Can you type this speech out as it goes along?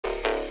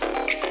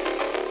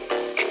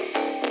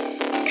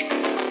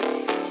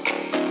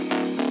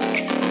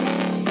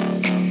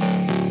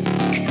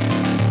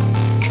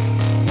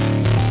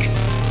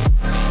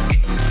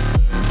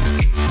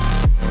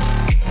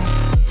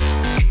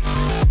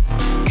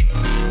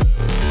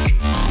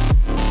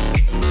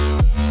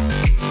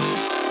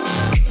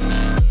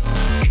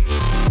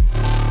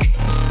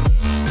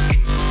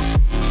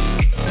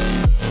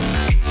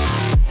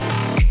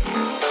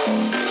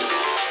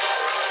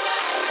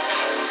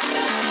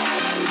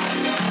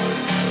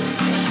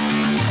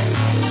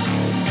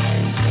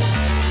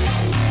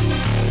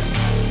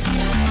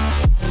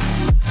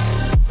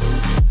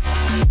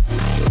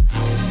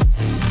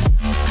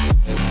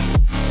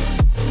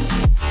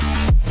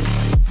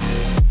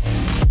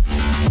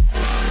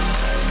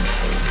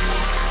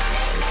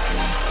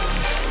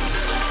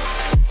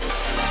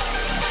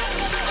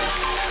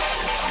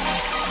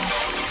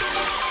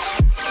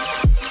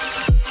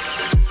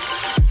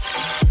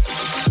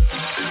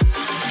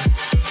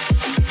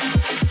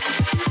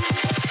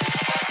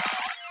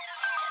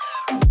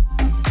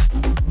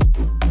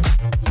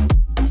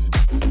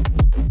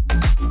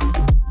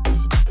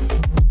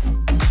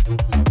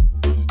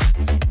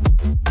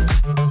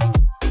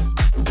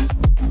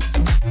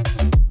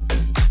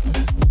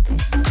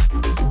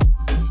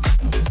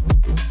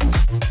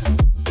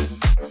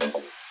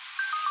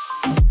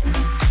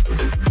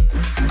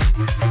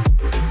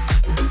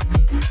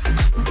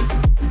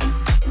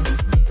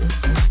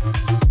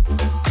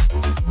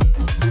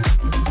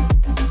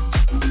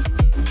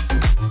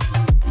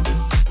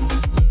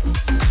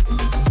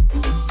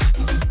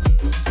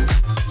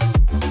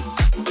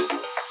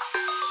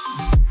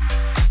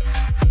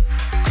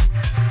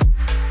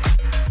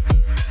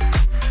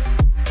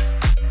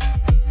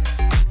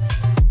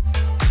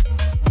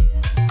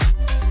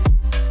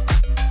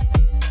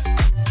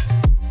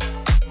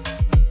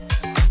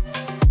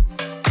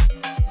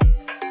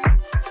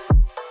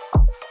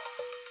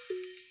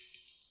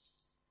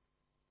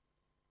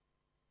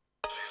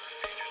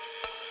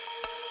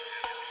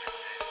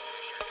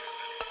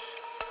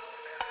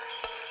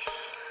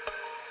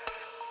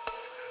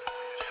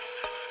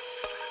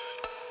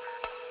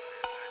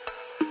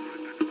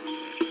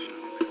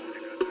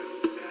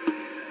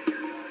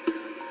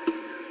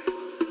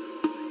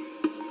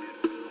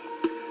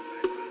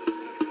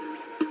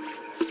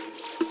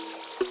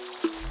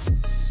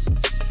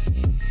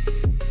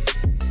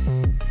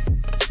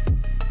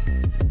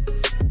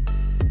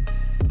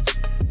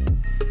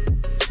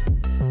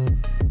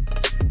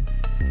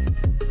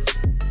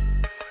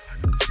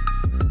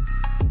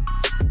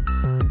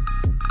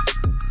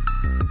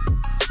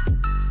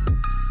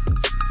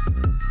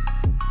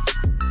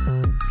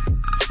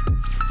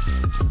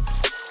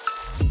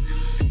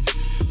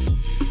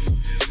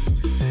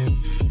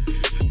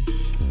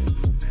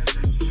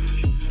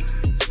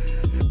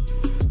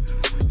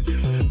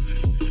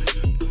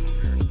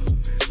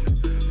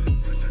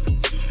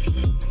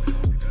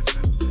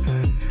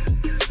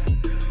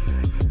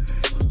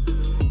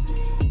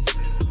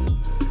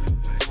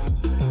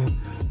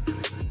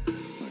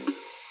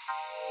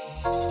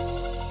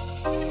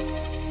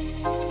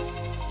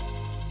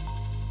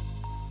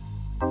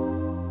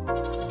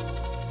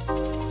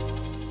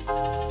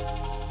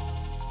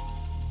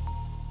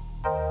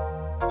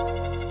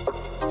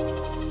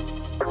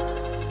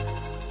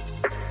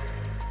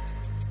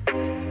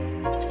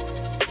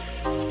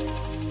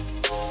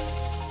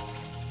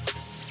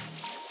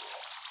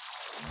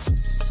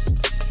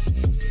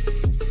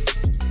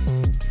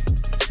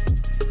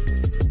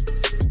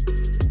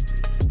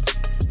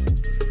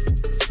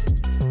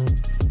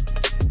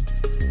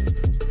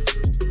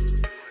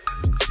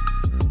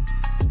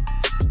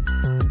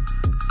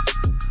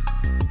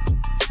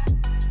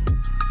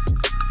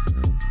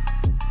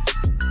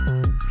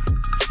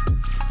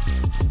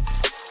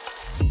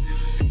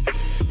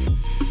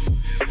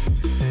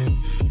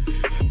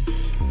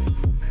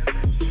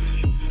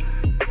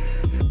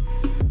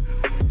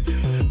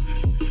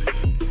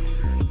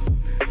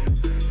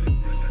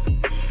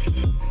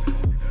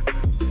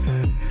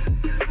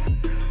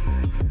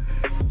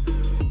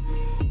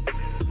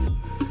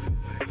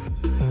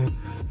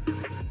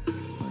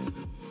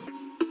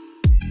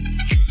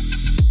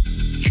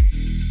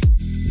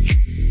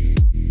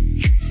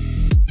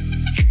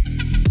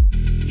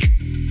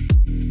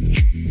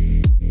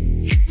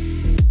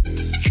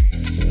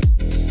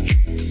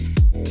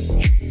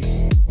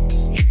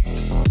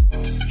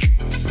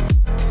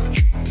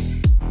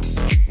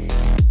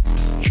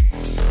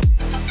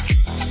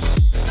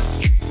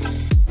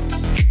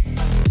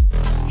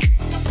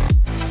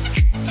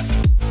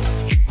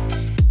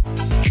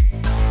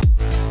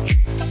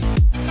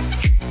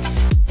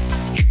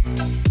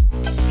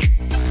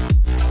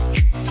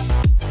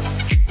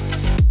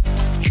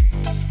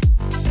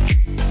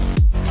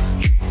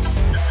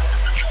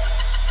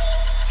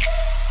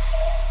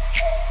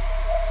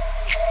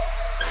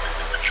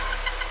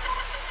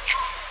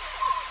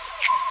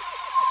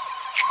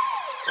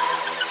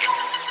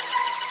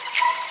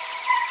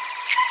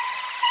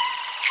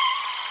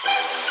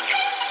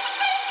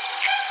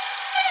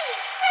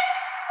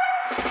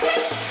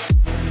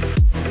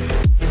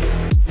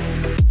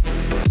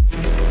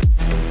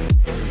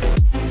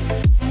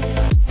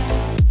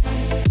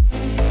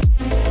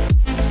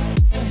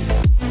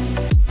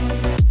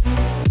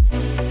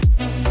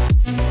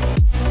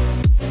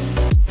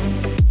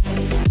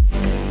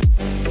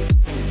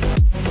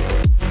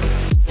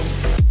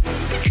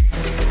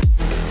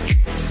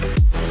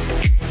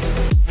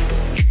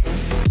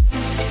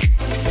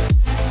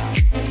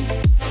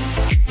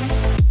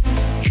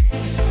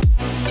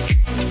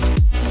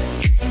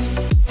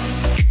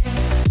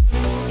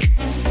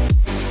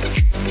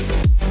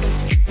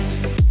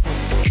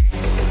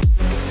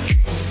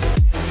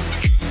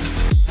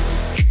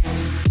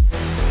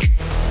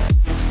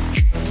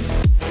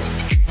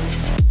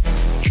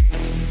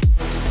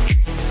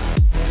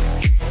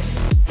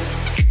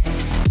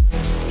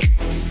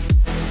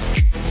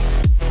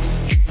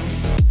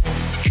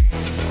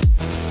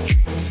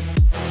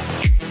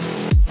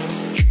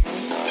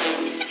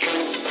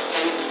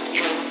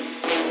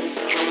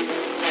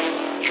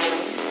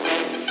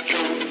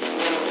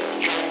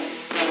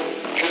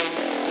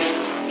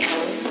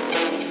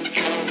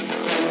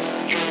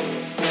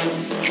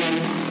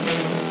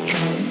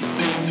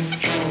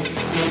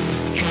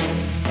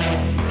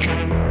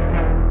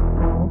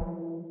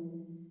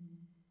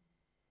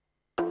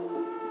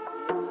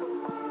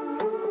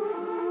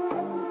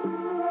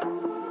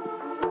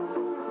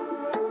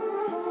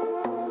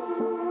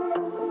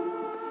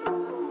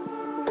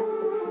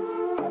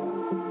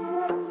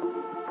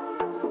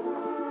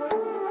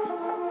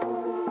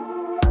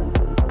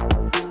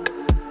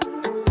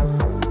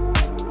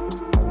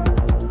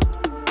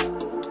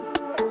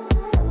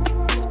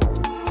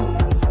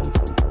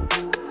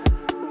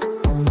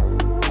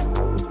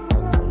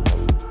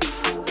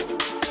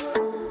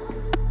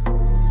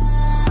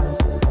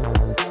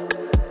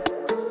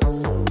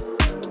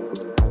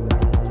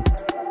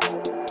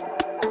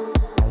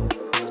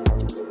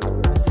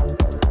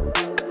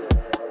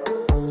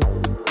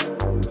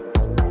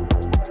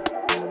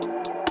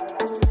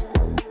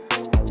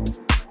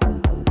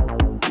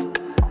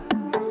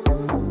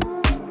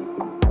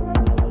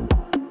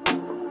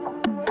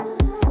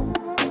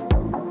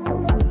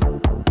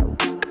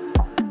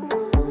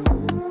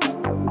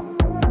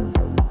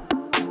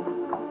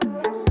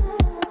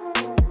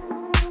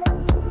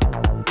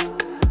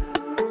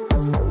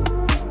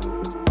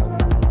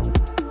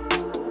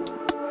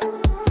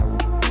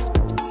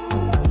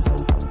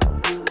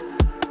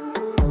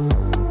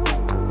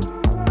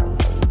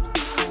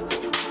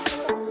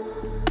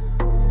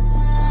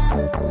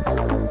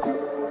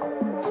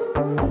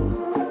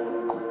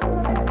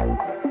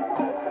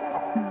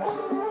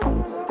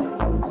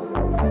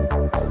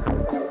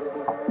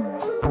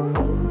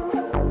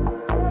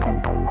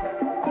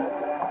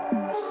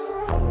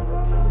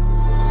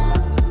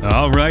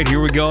All right,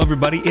 here we go,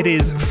 everybody. It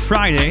is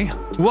Friday.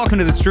 Welcome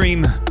to the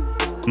stream.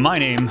 My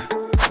name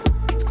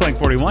is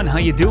Clank41. How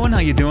you doing? How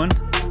you doing?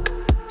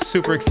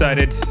 Super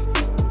excited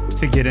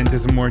to get into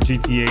some more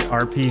GTA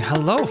RP.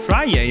 Hello,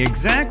 Friday.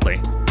 Exactly.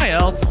 Hi,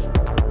 Els.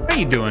 How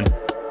you doing?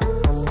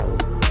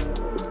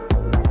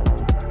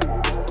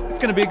 It's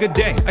gonna be a good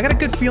day. I got a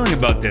good feeling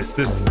about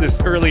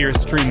this earlier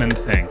streaming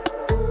thing.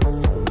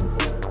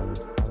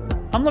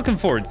 I'm looking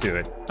forward to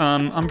it.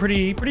 I'm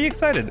pretty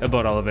excited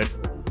about all of it.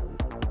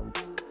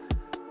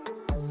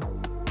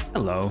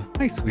 Hello.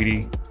 Hi,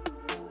 sweetie.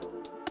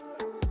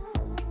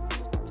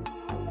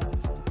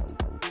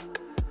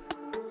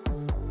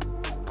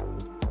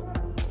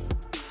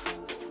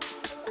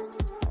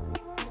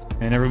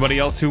 And everybody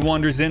else who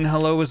wanders in,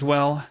 hello as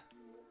well.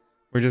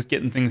 We're just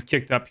getting things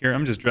kicked up here.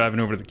 I'm just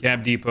driving over to the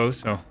cab depot,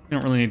 so you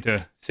don't really need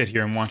to sit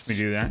here and watch me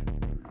do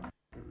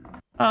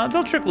that.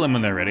 They'll trickle in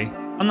when they're ready.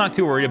 I'm not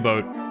too worried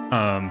about,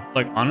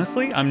 like,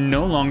 honestly, I'm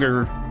no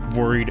longer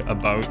worried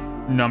about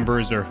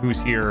numbers or who's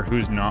here or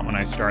who's not when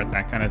I start,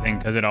 that kind of thing,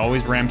 because it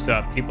always ramps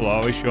up. People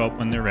always show up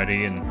when they're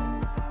ready,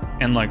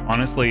 and like,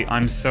 honestly,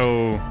 I'm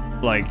so,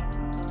 like,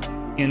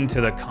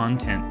 into the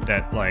content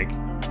that, like,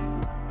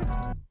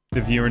 the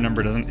viewer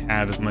number doesn't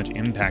have as much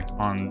impact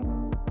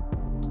on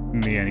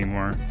me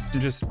anymore. I'm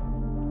just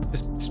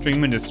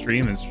streaming to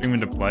stream and streaming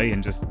to play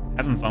and just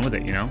having fun with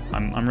it, you know?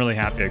 I'm really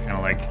happy I kind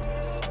of, like,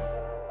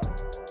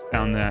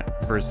 found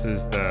that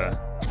versus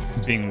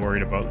being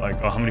worried about, like,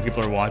 oh, how many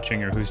people are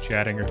watching or who's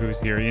chatting or who's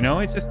here, you know?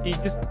 It's just, you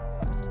just,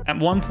 at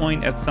one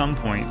point, at some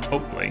point,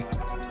 hopefully,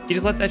 you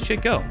just let that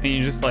shit go. And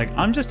you're just like,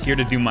 I'm just here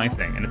to do my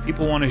thing. And if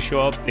people want to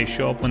show up, they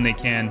show up when they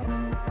can.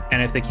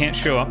 And if they can't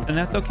show up, then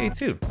that's okay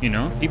too, you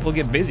know? People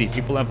get busy.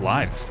 People have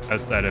lives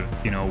outside of,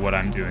 you know, what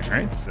I'm doing,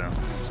 right? So,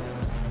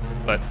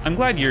 but I'm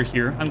glad you're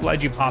here. I'm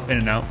glad you pop in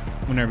and out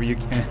whenever you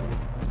can.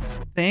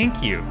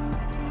 Thank you.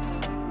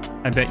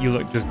 I bet you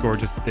look just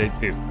gorgeous today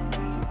too.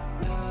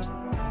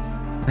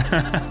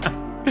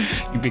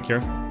 You be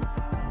careful.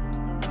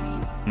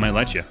 I might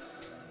let you.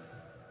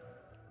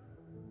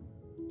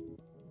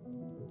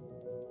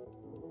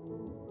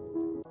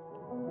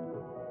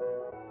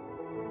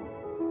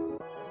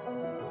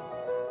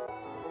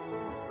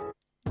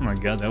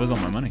 god, that was all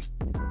my money.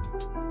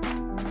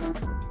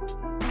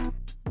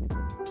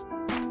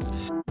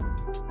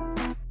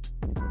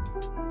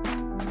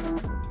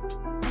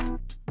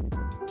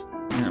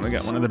 Yeah, we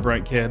got one of the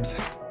bright cabs.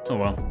 Oh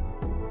well.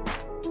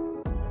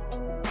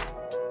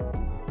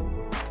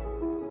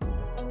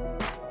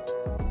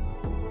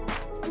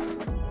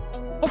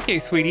 Okay,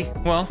 sweetie.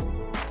 Well,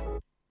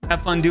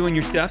 have fun doing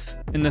your stuff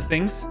in the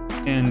things.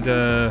 And,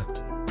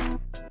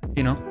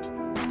 you know,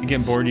 if you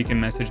get bored, you can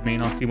message me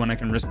and I'll see when I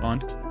can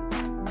respond.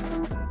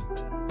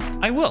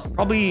 I will.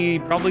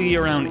 Probably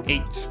around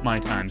 8 my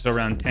time. So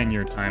around 10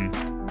 your time.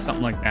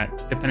 Something like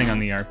that, depending on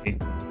the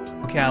RP.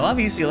 Okay, I love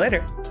you. See you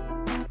later.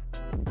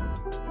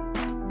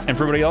 And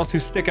for everybody else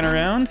who's sticking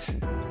around,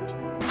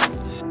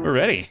 we're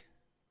ready.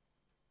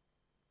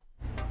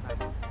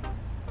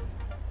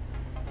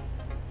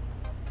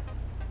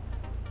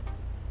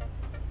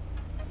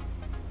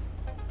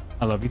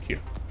 I love you too.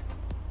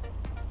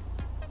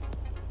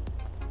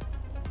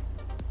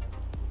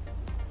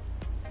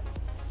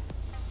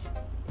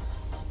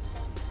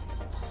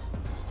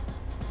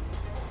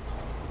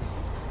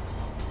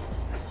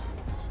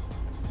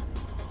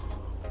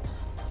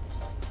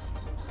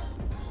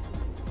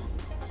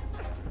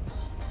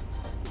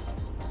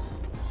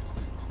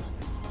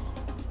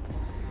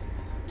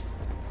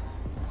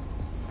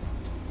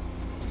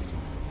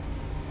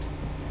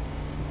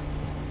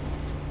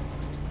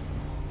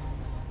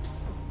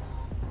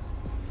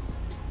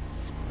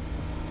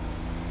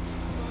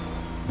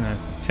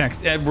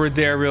 Text Edward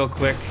there real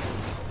quick.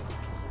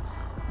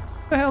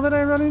 What the hell did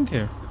I run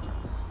into?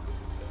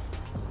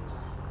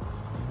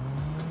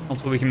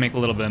 Hopefully we can make a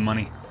little bit of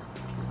money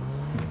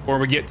before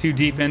we get too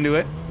deep into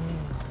it.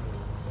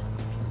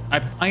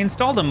 I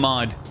installed a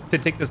mod to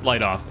take this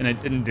light off and it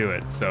didn't do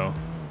it, so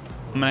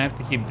I'm gonna have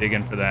to keep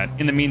digging for that.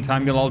 In the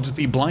meantime, you'll all just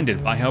be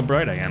blinded by how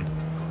bright I am.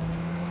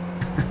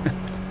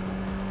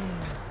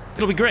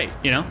 It'll be great,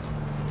 you know?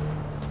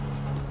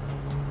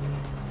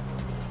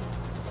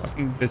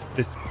 Fucking this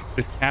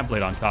cab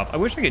light on top. I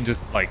wish I could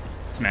just like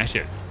smash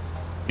it.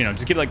 You know,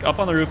 just get like up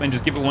on the roof and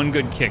just give it one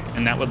good kick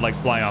and that would like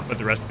fly off, but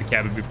the rest of the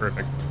cab would be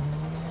perfect.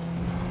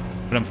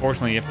 But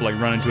unfortunately, you have to like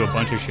run into a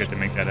bunch of shit to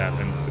make that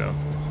happen, so.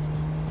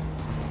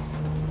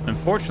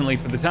 Unfortunately,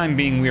 for the time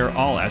being, we are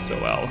all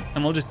SOL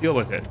and we'll just deal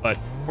with it, but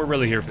we're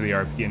really here for the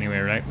RP anyway,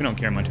 right? We don't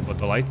care much about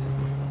the lights.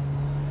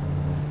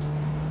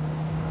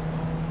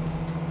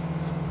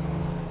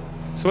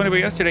 So anyway,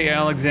 yesterday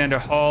Alexander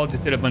Hall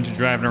just did a bunch of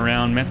driving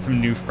around, met some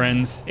new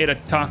friends, ate a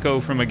taco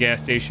from a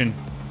gas station,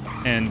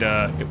 and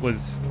it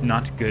was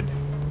not good.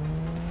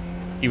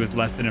 He was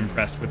less than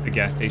impressed with the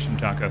gas station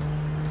taco.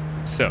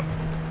 So,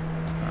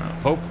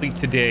 hopefully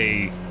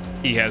today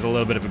he has a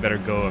little bit of a better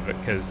go of it,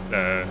 because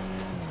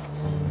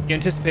he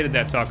anticipated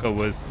that taco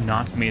was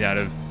not made out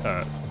of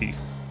beef,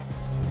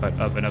 but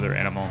of another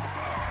animal.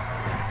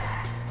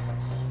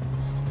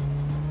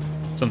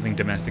 Something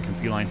domestic and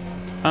feline.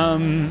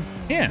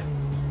 Yeah.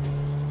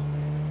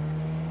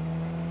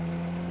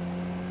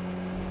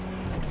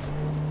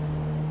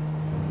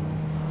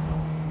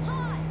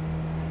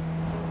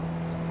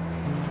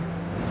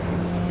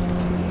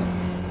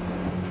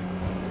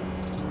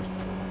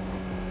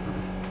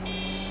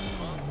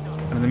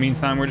 In the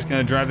meantime, we're just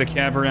gonna drive the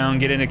cab around,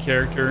 get into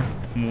character,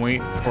 and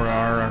wait for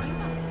our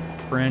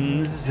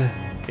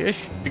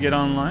friends-ish to get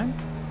online.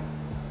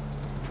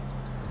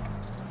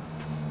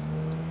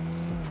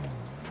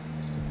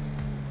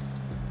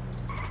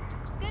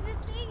 Good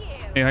to see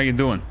you. Hey, how you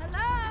doing?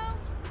 Hello.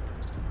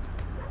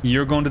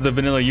 You're going to the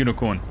Vanilla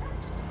Unicorn.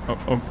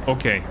 Oh,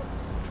 okay.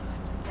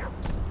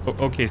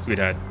 Okay,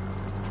 sweetheart.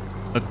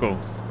 Let's go.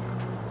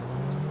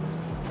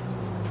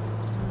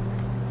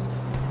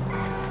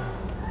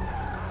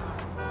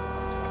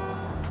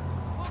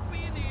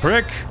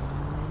 Prick!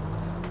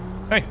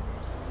 Hey!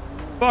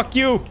 Fuck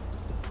you!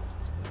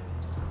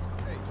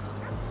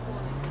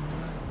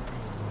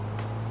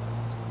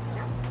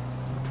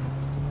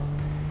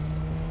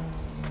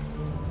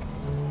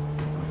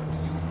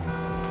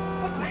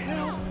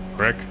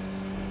 Prick.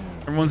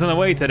 Everyone's in the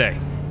way today.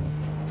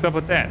 What's up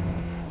with that?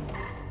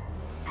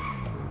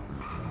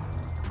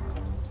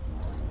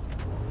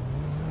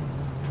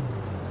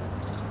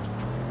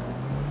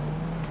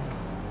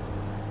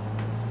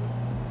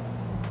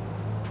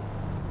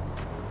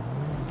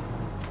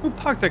 Who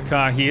parked the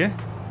car here?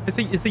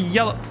 It's a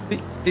yellow.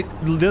 It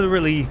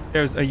literally,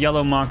 there's a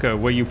yellow marker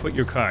where you put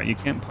your car. You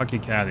can't park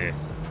your car there.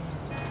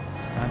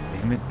 God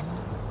damn it.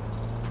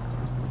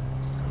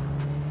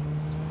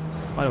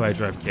 Why do I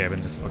drive cab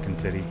in this fucking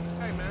city?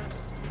 Hey, man.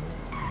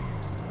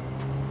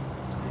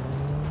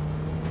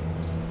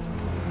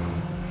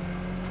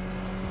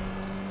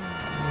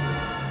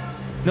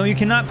 No, you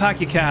cannot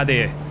park your car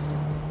there.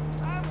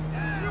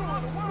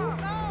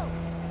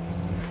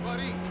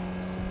 Buddy.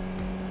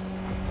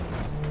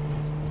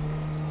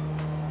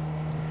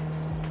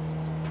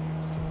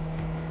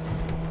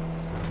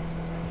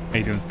 How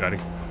you doing, Scotty?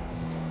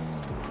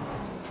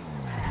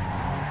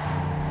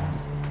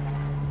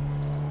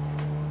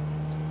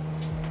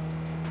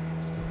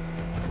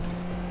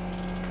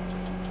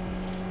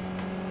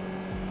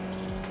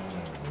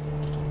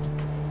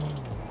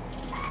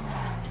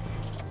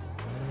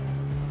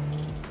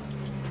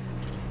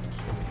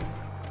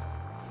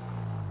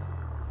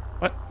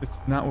 What? This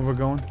is not where we're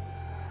going?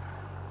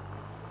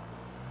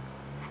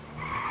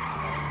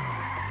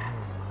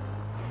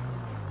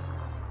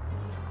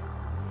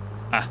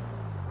 Ah.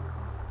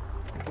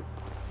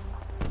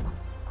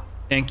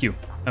 Thank you.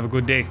 Have a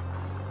good day.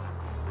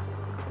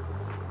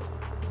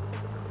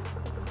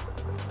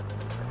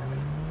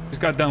 Just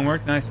got done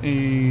work. Nice.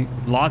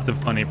 Lots of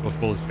fun April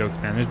Fool's jokes,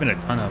 man. There's been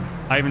a ton of them.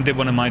 I even did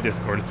one in my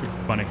Discord. It's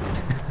super funny.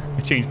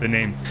 I changed the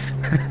name.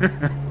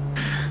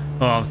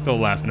 Oh, I'm still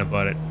laughing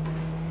about it.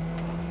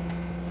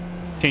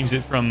 Changed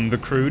it from the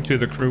crew to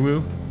the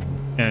crew,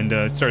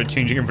 and started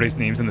changing everybody's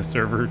names in the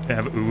server to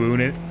have uwu in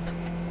it.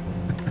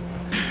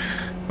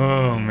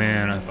 Oh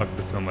man, I fucked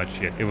with so much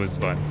shit. It was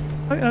fun.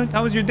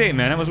 How was your day,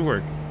 man? How was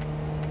work?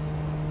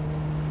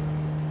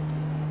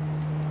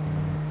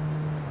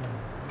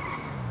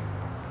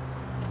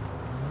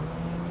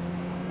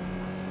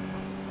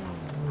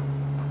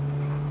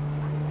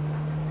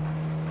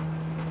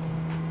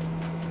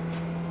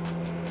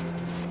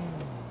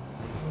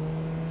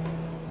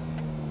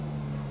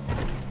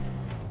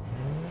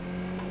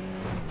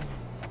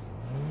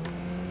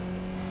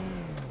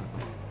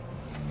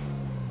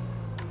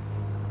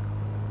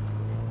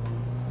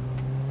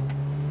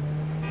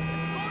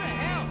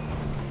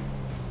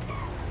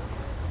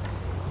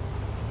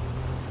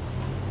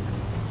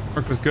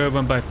 Work was good,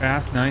 went by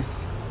fast,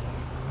 nice.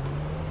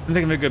 I'm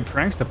thinking of good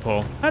pranks to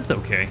pull. That's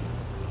okay.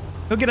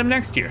 We'll get them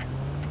next year.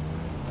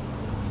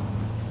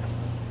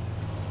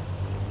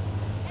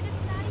 And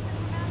it's not even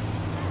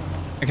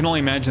about I can only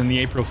imagine the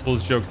April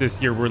Fool's jokes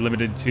this year were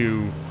limited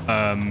to,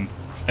 I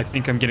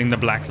think I'm getting the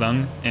black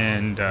lung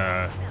and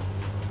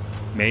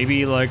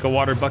maybe like a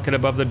water bucket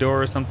above the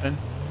door or something.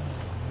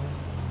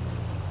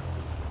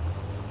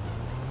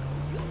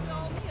 You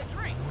stole me a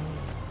drink.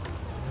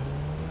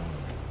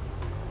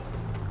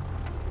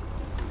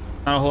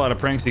 Not a whole lot of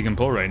pranks you can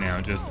pull right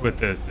now, just with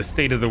the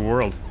state of the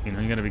world. You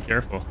know, you gotta be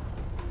careful.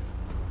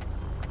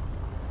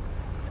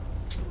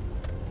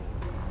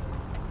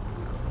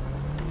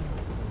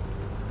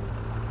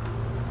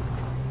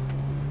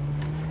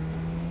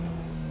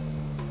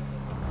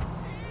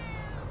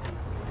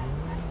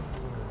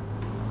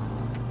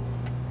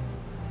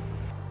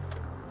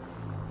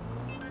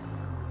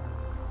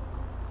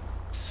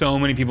 So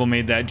many people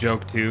made that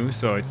joke too,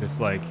 so it's just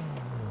like,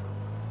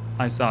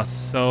 I saw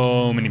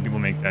so many people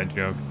make that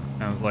joke.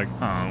 I was like,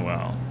 oh,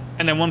 well.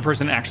 And then one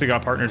person actually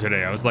got partner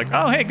today. I was like,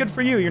 oh, hey, good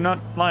for you. You're not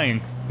lying.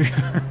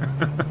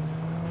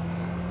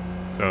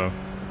 So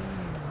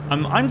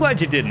I'm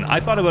glad you didn't. I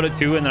thought about it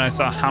too, and then I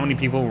saw how many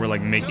people were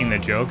like making the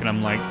joke, and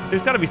I'm like,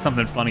 there's got to be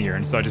something funnier.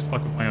 And so I just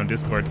fucked with my own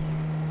Discord.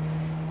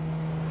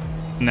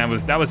 And that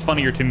was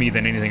funnier to me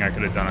than anything I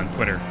could have done on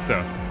Twitter.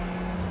 So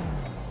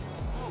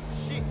Oh,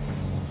 shit.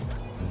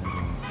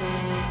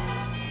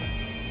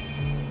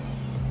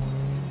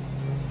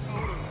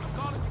 Hold on, I'm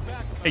calling you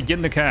back. hey, get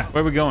in the car.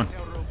 Where are we going?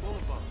 Railroad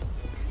Boulevard.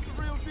 It's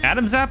a real deal.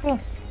 Adam's apple?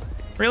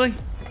 Really?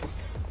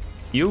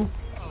 You?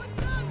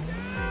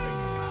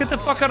 Get the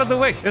fuck out of the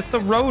way. That's the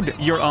road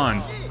you're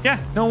on. Yeah,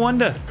 no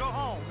wonder. Go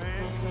home,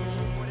 man.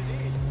 What it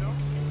is, you know?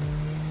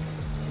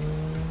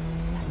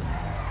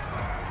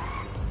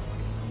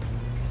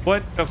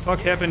 What the fuck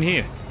happened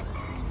here?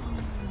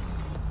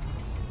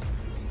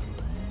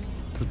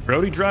 Was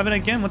Brody driving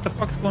again? What the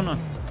fuck's going on?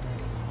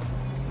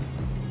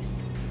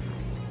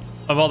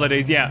 Of all the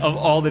days, yeah, of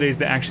all the days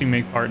to actually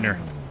make partner,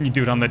 you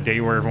do it on the day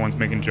where everyone's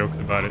making jokes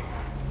about it.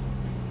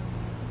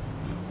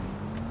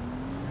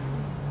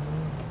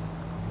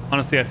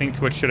 Honestly, I think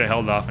Twitch should have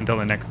held off until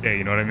the next day,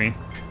 you know what I mean?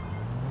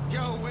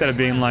 Yo, Instead of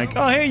being like,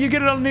 oh, hey, you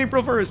get it on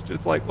April 1st.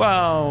 It's like,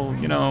 well,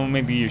 you know,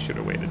 maybe you should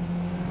have waited.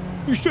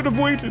 You should have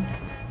waited.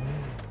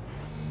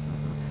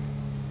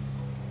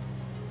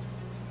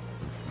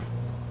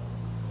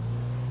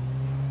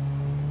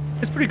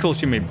 It's pretty cool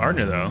she made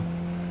partner, though,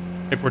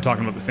 if we're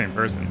talking about the same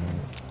person.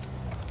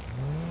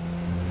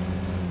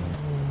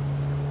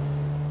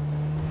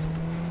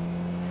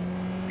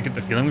 I get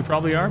the feeling we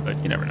probably are,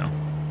 but you never know.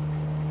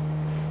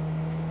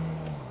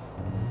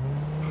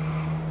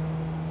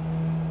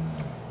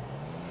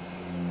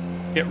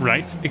 Yeah,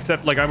 right.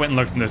 Except, like, I went and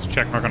looked and there's a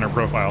check mark on her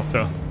profile,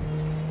 so...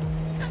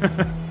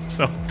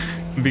 so,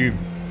 it'd be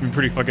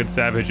pretty fucking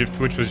savage if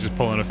Twitch was just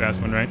pulling a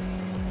fast one, right?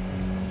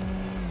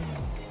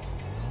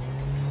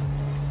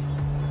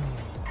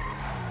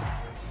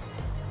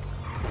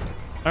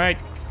 Alright,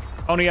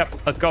 pony up.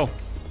 Let's go.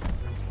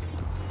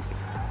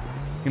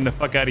 Get the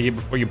fuck out of here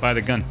before you buy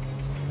the gun.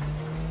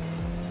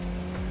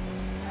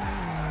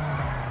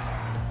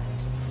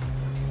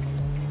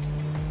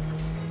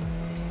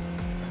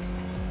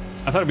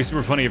 I thought it'd be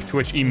super funny if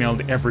Twitch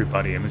emailed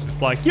everybody and was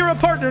just like, you're a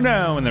partner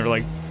now! And they were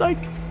like, psych!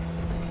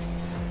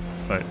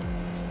 But,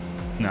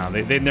 no,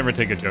 they'd never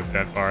take a joke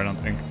that far, I don't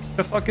think.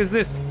 The fuck is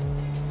this?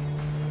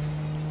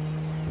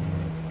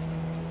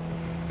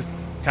 Just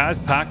cars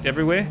parked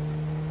everywhere?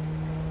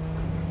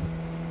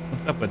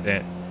 What's up with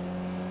that?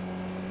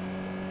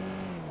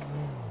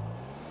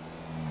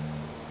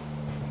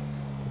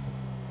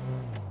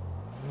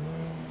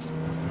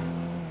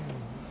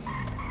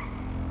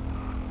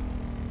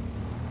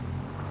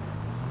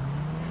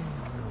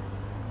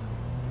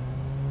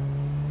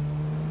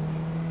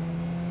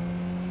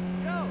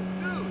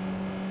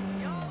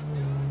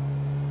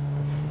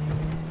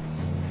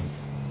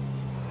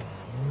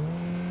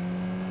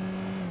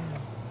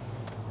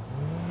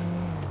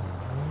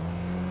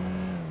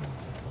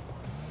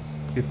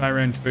 If I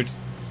ran Twitch,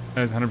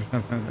 that is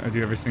 100% I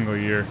do every single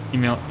year.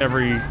 Email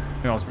every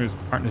Alzheimer's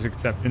partner's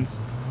acceptance.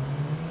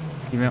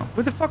 Email.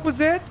 What the fuck was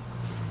that?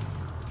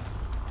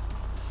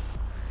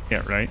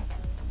 Yeah, right.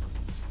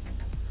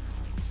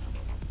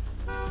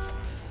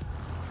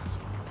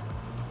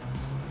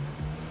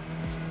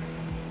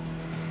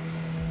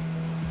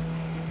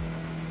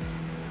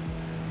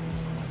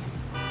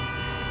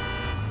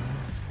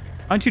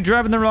 Aren't you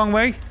driving the wrong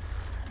way?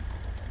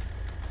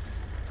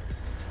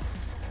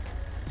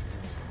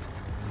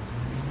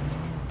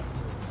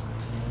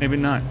 Maybe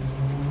not.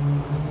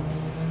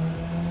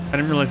 I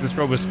didn't realize this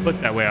road was split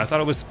that way. I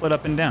thought it was split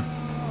up and down.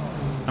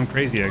 I'm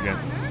crazy, I guess.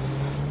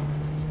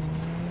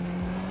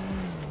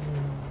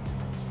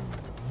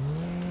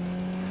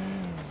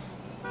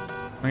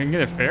 Am I gonna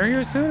get a fare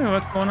here soon, or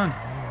what's going on?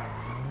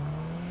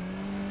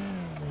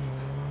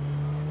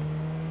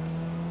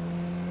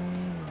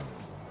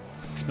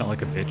 Smell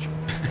like a bitch.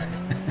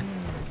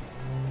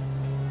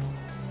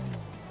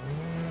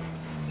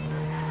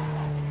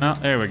 Oh,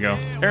 there we go.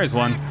 There's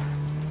one.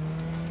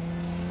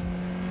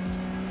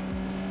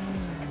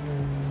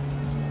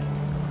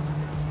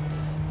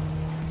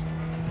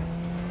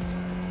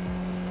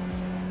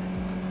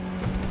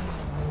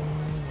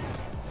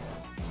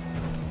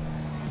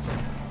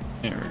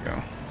 There we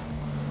go.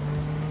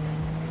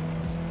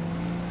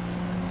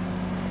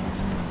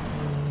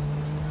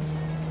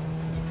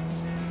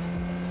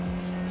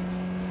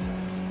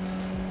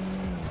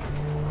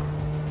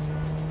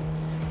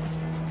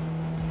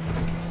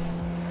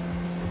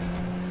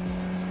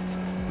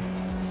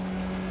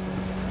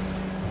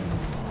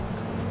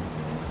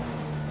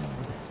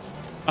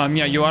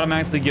 Yeah, you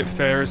automatically get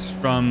fares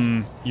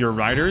from your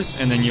riders,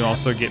 and then you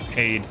also get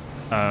paid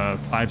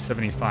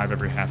 $5.75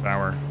 every half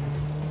hour,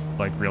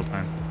 like real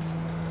time.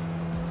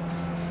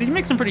 You can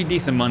make some pretty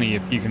decent money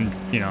if you can,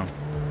 you know,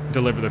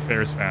 deliver the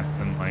fares fast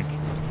and like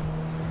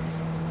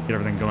get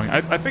everything going.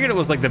 I figured it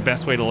was like the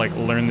best way to like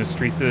learn the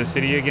streets of the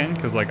city again,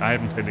 because like I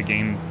haven't played the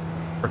game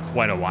for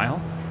quite a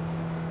while.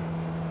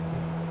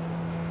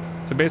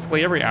 So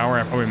basically every hour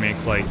I probably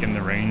make like in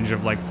the range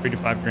of like 3 to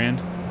 5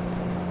 grand.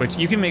 Which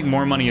you can make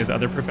more money as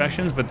other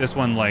professions, but this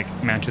one like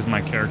matches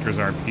my character's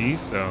RP,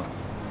 so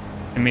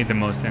it made the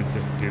most sense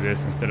just to do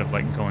this instead of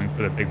like going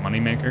for the big money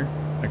maker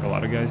like a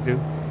lot of guys do.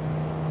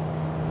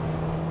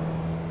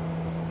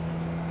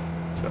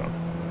 So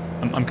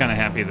I'm kind of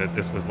happy that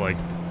this was like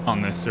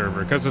on this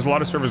server, because there's a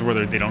lot of servers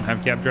where they don't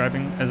have cab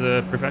driving as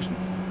a profession,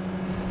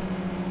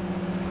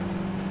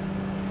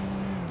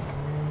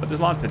 but there's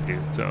lots that do.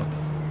 So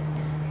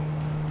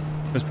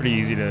it was pretty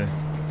easy to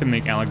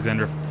make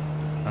Alexandra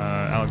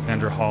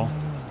Hall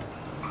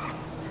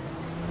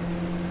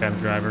cab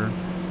driver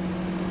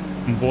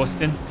in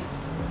Boston.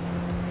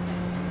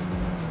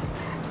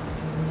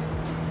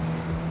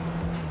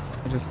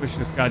 I just wish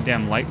this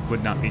goddamn light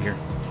would not be here.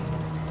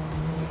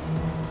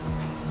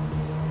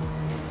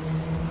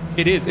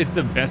 It's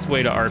the best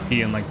way to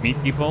RP and like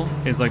meet people,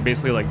 is like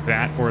basically like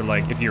that, or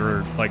like if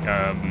you're like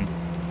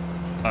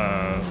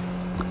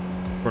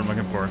what I'm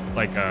looking for,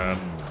 like a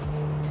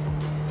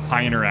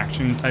high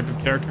interaction type of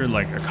character,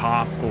 like a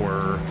cop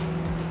or,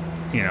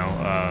 you know,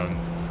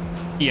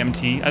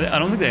 EMT. I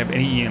don't think they have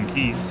any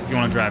EMTs if you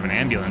want to drive an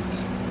ambulance.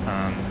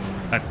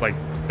 That's like,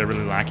 they're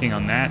really lacking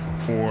on that.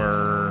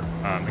 Or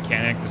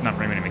mechanic, there's not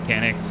very many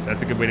mechanics.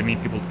 That's a good way to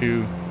meet people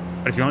too.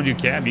 But if you want to do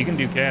cab, you can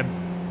do cab.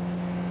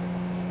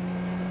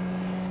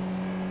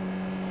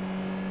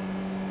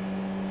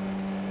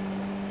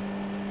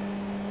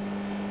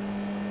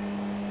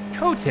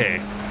 Cote.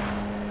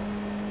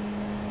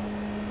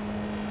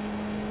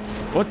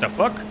 What the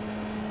fuck?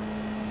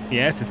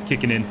 The acid's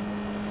kicking in.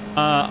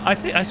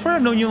 I swear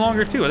I've known you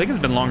longer too. I think it's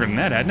been longer than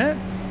that, hasn't it?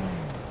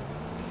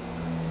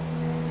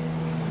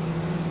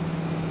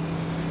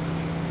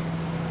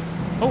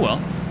 Oh well.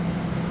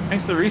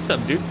 Thanks for the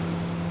resub, dude.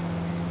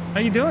 How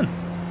you doing?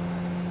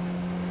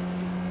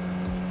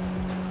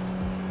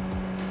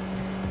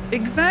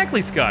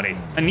 Exactly, Scotty.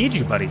 I need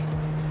you, buddy.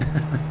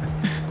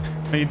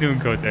 How you doing,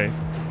 Cote?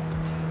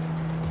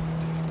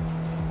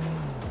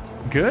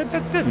 Good?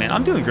 That's good, man.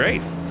 I'm doing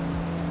great.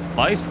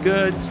 Life's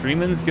good,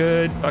 streaming's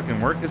good, fucking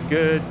work is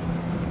good.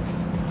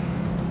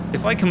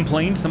 If I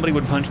complained, somebody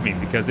would punch me,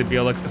 because they'd be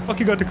all like, the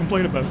fuck you got to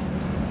complain about?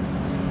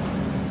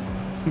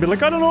 I'd be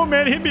like, I don't know,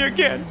 man, hit me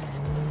again.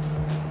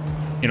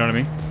 You know what I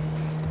mean?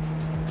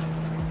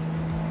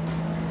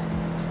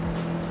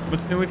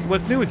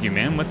 What's new with you,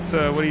 man? What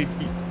do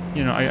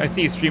you know, I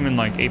see you streaming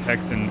like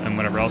Apex and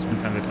whatever else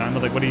from time to time,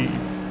 but like, what are you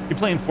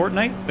playing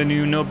Fortnite? The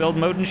new no build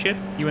mode and shit?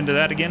 You into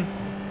that again?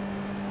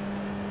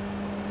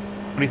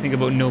 What do you think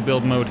about no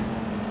build mode?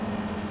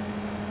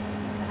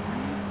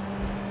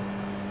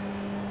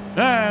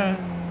 Ah!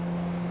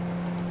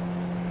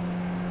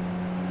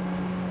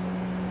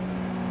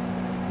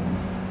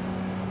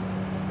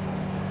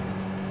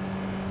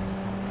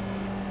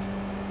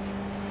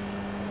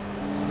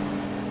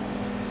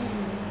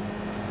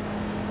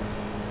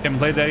 Haven't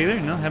played that either?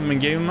 No, haven't been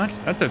gaming much?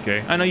 That's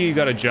okay. I know you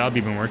got a job,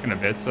 you've been working a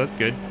bit, so that's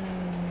good.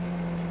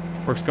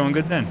 Work's going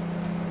good then.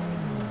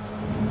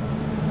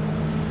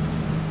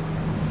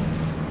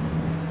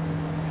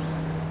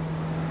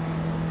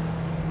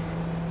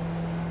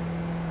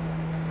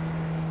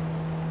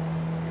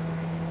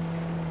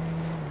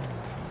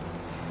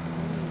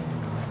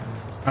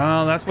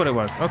 that's what it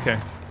was. Okay.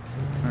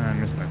 I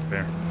missed my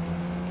fare.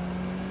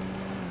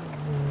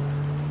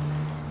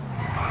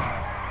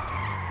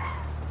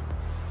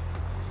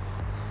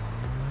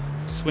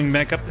 Swing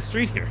back up the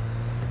street here.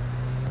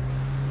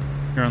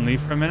 You're on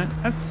leave for a minute?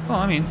 That's, well,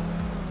 I mean,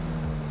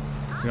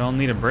 we all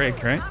need a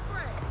break, right?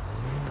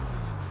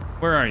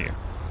 Where are you?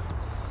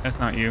 That's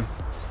not you.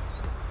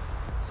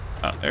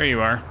 Oh, there you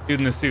are. Dude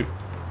in the suit.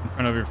 In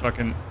front of your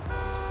fucking...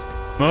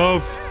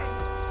 Move!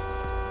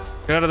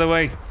 Get out of the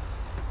way.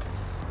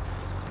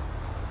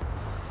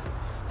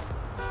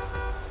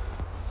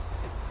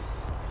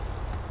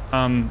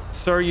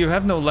 Sir, you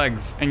have no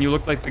legs, and you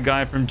look like the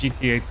guy from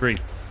GTA 3.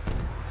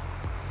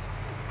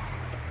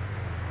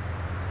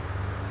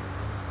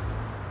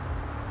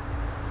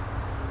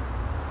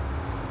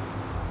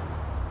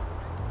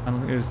 I don't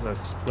think there's a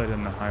split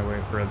in the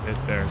highway for a bit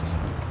there, so...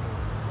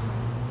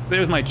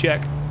 There's my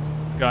check,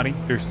 Scotty.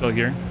 You're still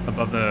here,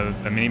 above the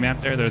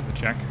mini-map there. There's the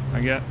check I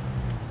get.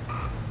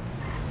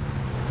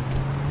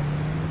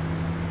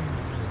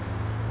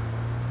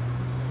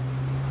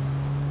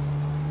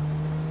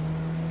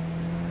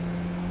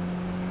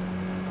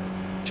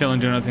 Chilling,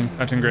 doing other things,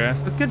 touching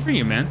grass. That's good for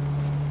you, man.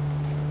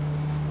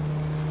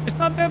 It's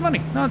not bad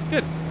money. No, it's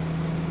good.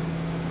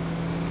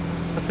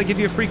 Plus, they give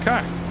you a free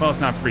car. Well,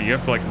 it's not free. You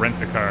have to, like, rent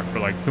the car for,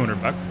 like,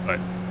 $200 bucks, but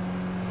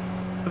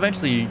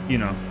eventually, you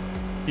know,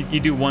 you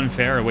do one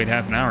fare or wait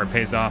half an hour, it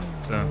pays off.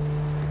 So,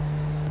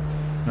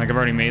 like, I've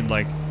already made,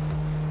 like,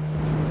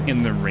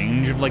 in the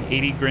range of, like,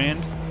 80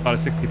 grand. Bought a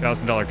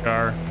 $60,000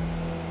 car.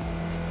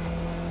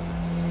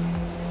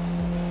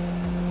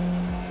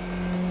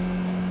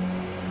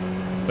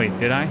 Wait,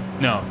 did I?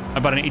 No, I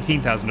bought an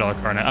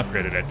 $18,000 car and I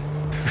upgraded it.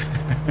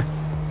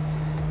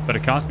 But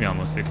it cost me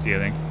almost 60, I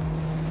think.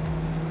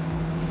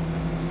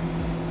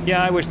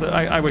 Yeah, I wish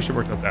it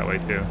worked out that way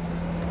too.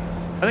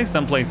 I think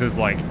some places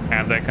like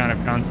have that kind of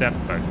concept,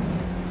 but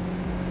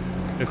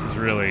this is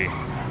really...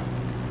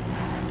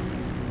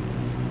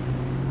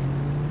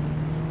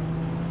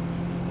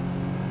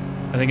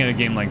 I think in a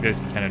game like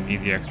this, you kind of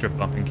need the extra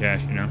bump in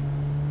cash, you know?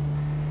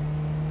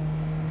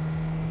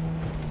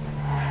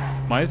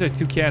 Why is there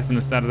two cats on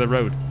the side of the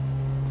road?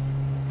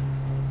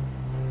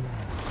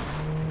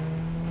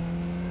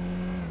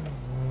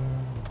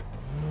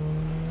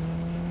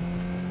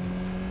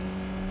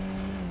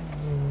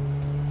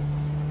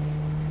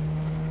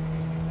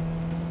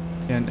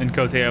 Yeah, and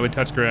Kote, I would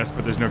touch grass,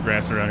 but there's no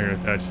grass around here to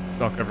touch.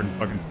 It's all covered in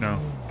fucking snow.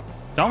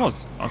 It's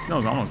almost, oh,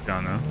 snow's almost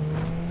gone though.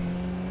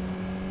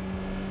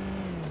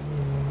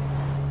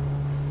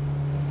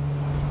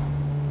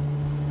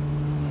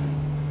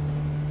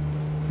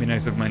 Be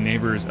nice if my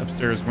neighbors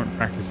upstairs weren't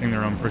practicing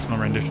their own personal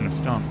rendition of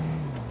Stomp.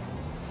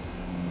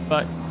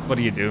 But what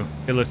do you do?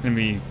 They listen to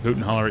me hoot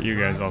and holler at you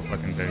guys all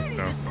fucking day,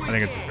 so I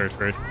think it's a fair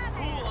trade.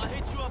 Cool, I'll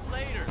hit you up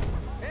later.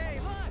 Hey,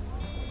 look!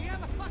 We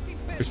have a fucking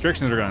fish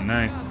Restrictions are gone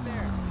nice. out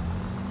there.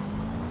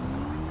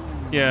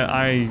 Yeah,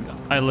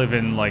 I live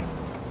in like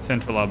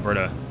central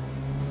Alberta,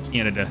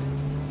 Canada.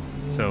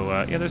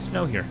 So yeah, there's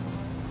snow here.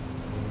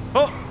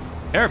 Oh,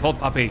 careful,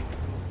 puppy!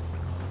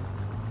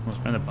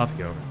 Almost ran the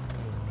puppy over.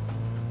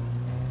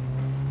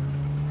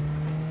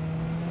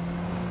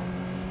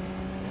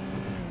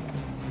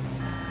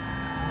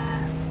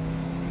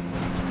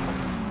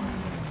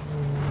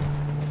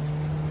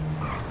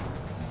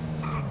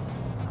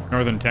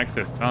 Northern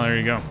Texas. Oh, there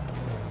you go.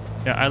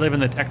 Yeah, I live in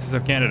the Texas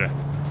of Canada.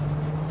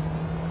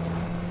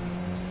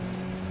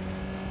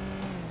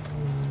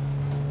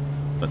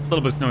 A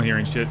little bit of snow here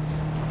and shit.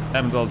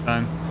 Happens all the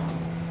time.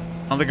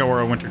 I don't think I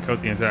wore a winter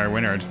coat the entire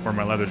winter. I just wore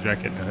my leather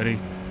jacket and a hoodie.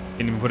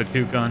 Didn't even put a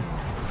toque on.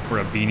 Or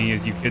a beanie,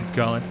 as you kids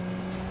call it.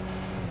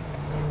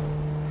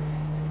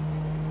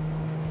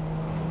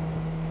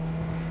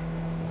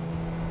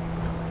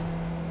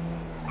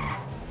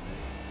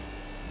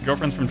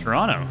 Girlfriend's from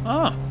Toronto.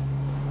 Oh.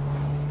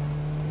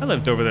 I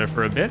lived over there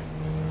for a bit.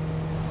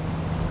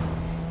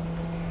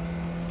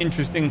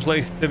 Interesting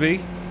place to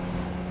be.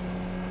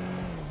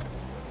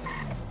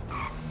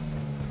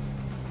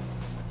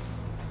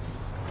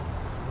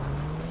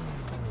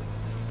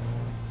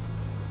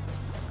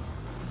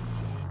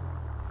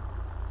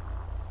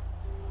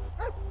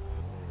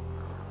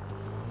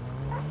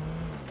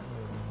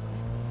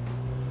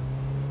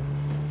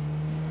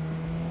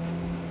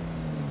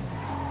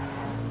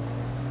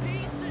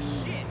 Piece of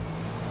shit.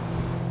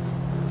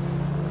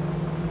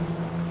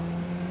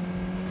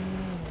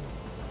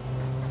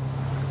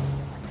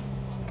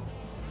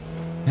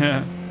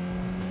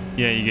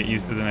 Yeah, you get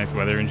used to the nice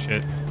weather and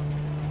shit.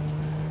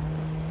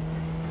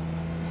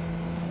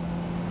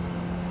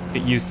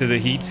 Get used to the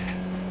heat.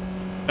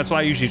 That's why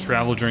I usually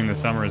travel during the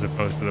summer as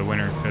opposed to the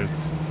winter,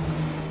 because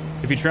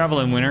if you travel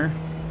in winter,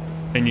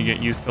 then you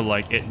get used to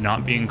like it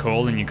not being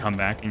cold and you come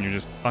back and you're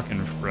just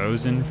fucking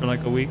frozen for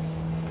like a week.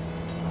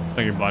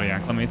 So your body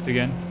acclimates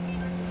again.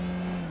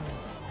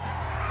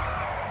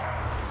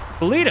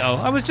 Toledo?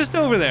 I was just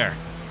over there.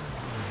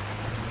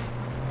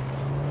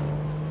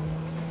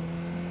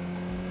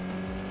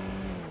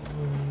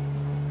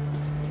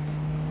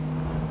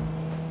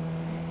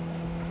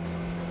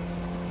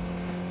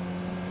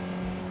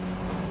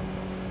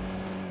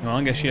 Well,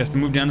 I guess she has to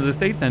move down to the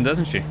States then,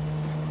 doesn't she?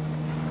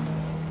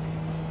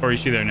 Or is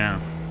she there now?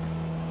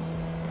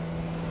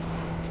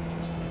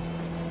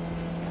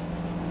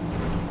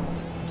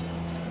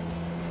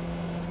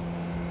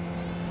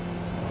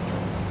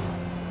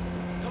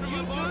 Come to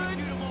my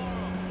barbecue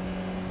tomorrow.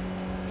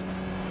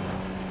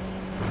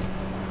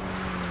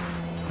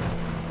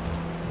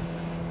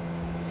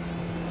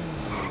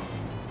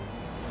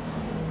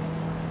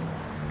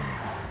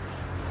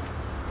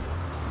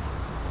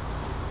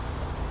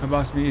 My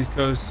boss from the East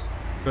Coast,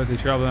 but they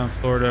travel down to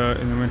Florida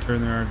in the winter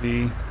in their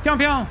RV. Pyong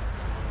pyong!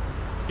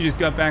 She just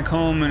got back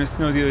home and it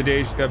snowed the other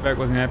day. She got back,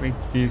 wasn't happy.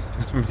 She's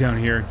just moved down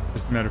here.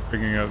 Just a matter of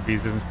figuring out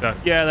visas and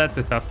stuff. Yeah, that's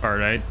the tough part,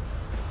 right?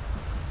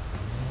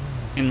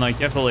 And like,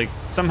 you have to like,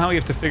 somehow you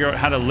have to figure out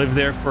how to live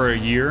there for a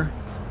year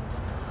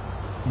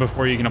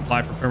before you can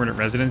apply for permanent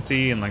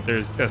residency. And like,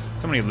 there's just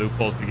so many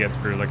loopholes to get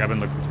through. Like, I've been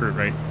looking through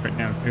it right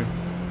now too.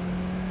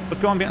 What's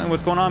going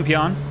on,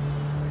 Pion?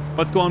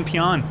 What's going,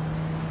 Pion?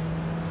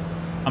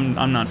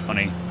 I'm not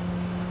funny.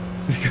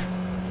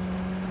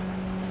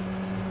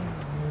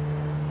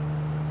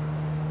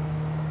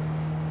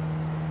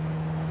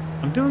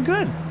 I'm doing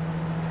good.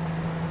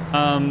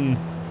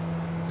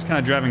 Just kind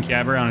of driving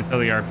cab around until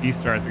the RP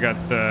starts. I got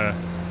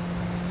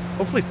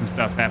hopefully some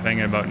stuff happening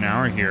in about an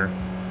hour here.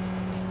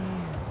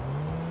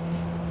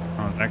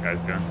 Oh, that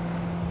guy's gone.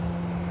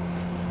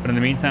 But in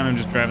the meantime, I'm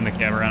just driving the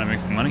cab around and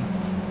making some money.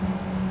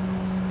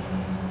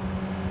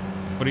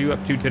 What are you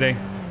up to today?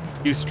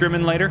 You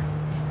streaming later?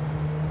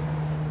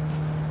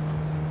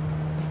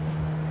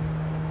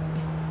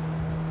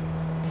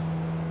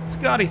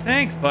 Scotty,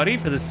 thanks, buddy,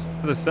 for the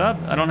sub.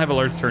 I don't have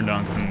alerts turned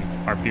on from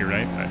RP,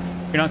 right? But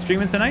you're not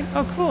streaming tonight?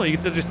 Oh, cool. You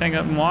get to just hang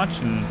out and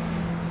watch and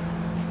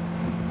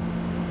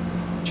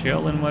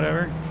chill and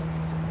whatever.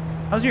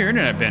 How's your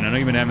internet been? I know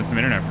you've been having some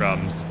internet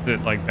problems. Is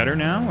it like better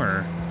now,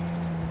 or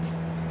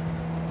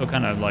still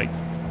kind of like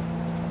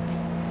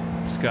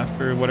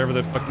scuffed or whatever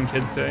the fucking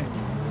kids say?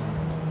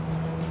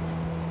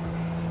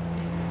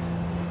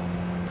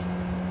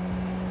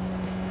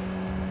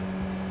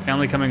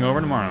 Family coming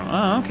over tomorrow.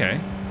 Oh, okay.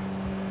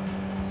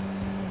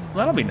 Well,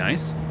 that'll be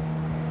nice.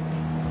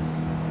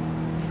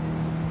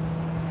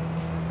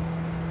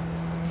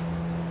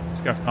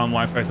 Scuffed on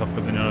Wi-Fi till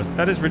further notice.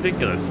 That is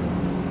ridiculous.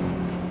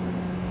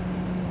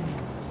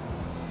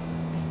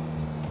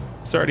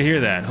 Sorry to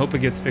hear that. Hope it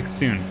gets fixed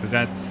soon, because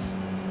that's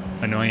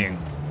annoying.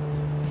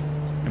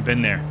 I've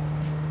been there.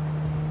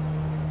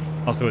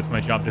 Also, it's my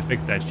job to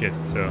fix that shit,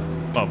 so...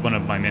 Well, one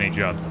of my many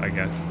jobs, I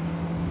guess.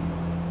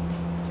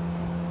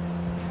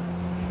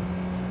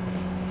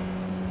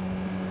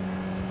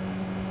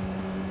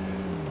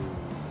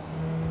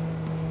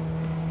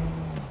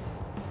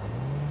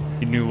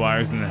 New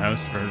wires in the house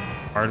for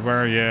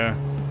hardware, yeah.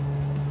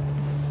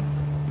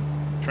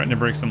 Trying to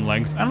break some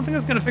legs. I don't think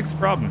that's gonna fix the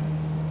problem.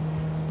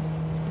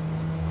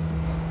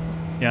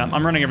 Yeah,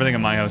 I'm running everything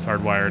in my house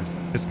hardwired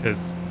just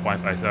because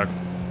Wi-Fi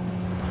sucks.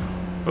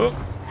 Oh.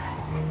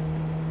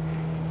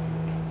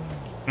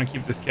 I'm gonna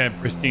keep this cab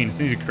pristine. As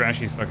soon as you crash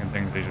these fucking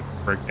things, they just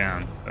break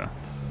down. So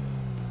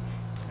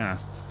kind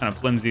of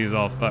flimsy as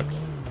all fuck.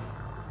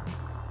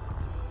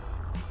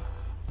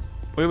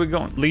 Where are we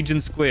going? Legion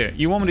Square.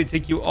 You want me to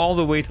take you all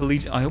the way to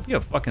Legion? I hope you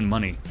have fucking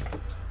money.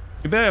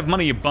 You better have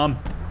money, you bum.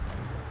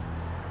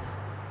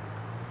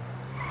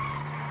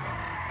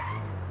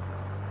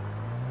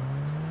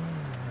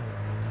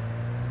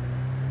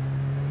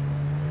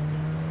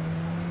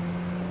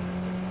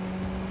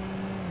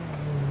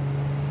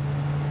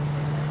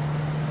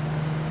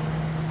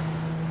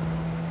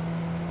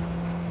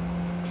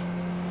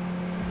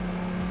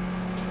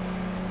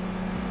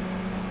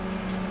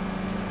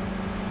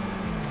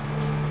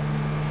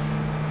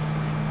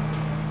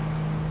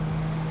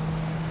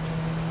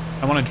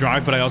 I want to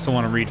drive, but I also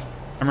want to read.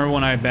 I remember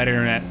when I had bad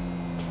internet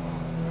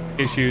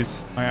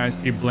issues, my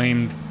ISP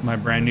blamed my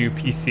brand new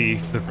PC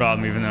for the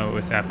problem, even though it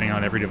was happening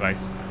on every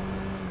device.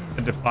 I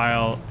had to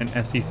file an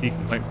FCC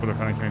complaint before they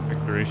finally came and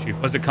fixed their issue.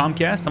 Was it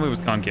Comcast? Tell me it was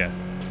Comcast.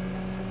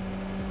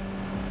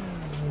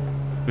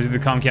 Was it the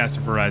Comcast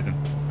or Verizon?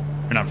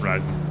 Or not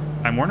Verizon.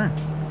 Time Warner?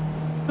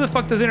 Who the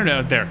fuck does internet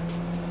out there?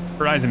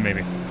 Verizon,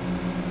 maybe.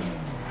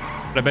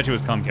 But I bet you it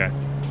was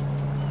Comcast.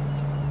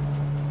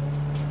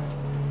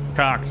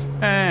 Cox.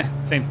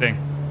 Same thing.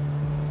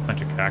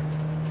 Bunch of cocks.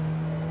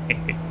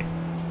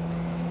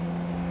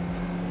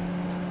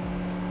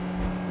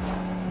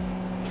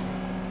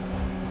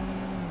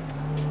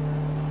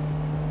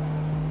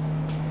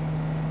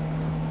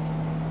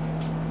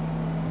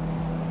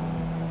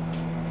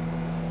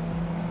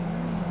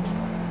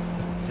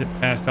 Just zip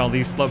past all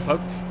these slow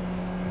pokes.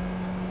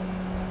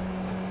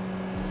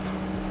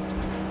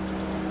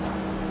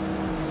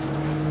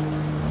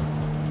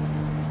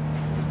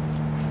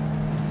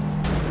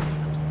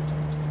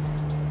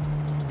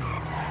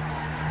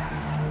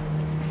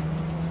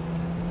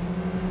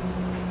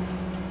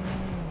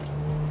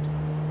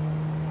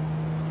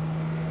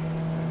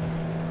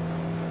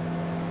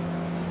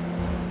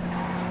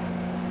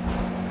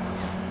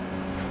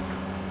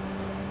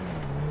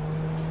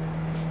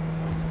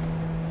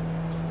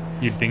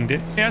 You dinged it?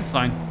 Yeah, it's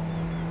fine.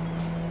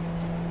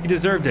 He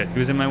deserved it. He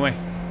was in my way.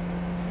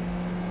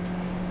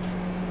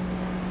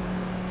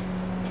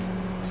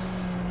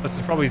 Plus,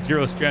 there's probably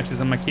 0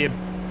 scratches on my cab.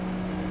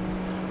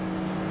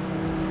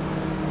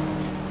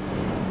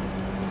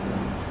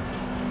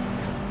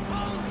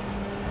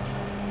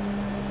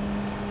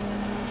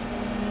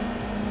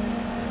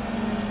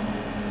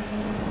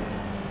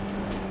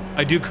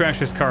 I do crash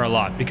this car a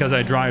lot because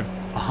I drive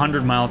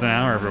 100 miles an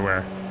hour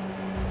everywhere.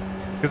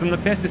 Because I'm the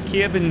fastest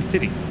cab in the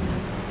city.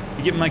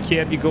 You get in my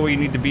cab, you go where you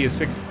need to be as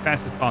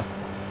fast as possible.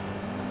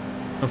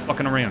 No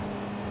fucking around.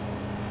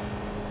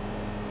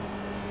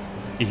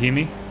 You hear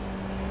me?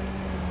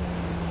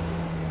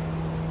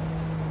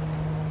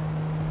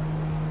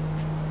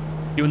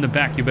 You in the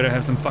back, you better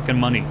have some fucking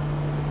money.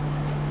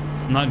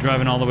 I'm not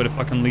driving all the way to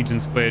fucking Legion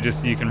Square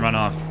just so you can run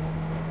off.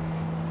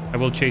 I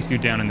will chase you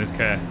down in this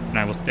car, and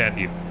I will stab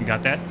you. You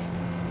got that?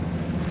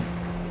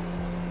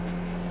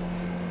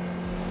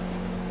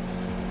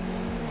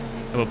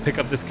 I will pick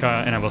up this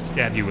car, and I will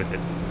stab you with it.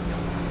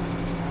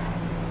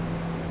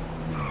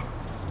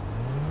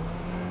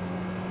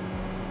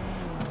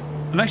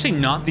 I'm actually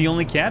not the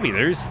only cabbie.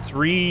 There's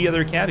 3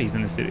 other cabbies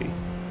in the city.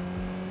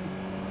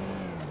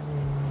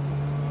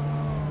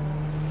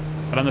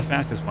 But I'm the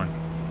fastest one.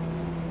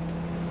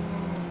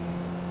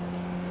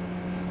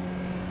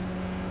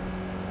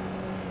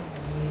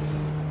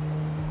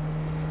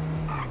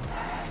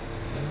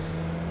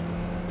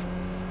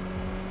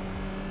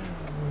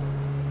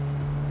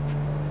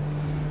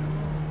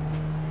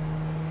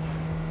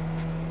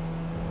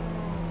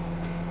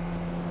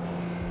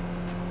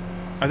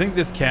 I think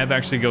this cab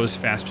actually goes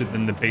faster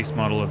than the base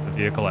model of the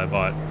vehicle I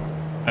bought.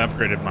 I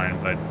upgraded mine,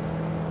 but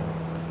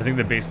I think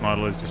the base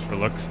model is just for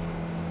looks.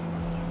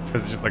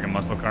 Because it's just like a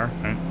muscle car,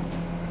 right?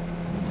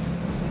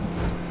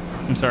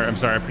 I'm sorry,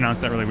 I pronounced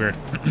that really weird.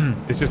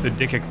 It's just a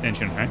dick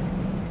extension, right?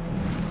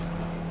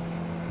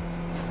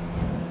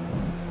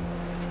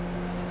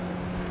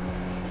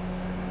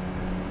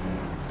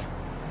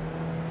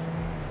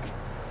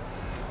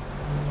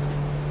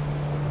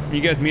 You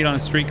guys meet on a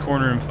street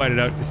corner and fight it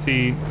out to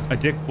see a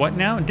dick, what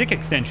now? A dick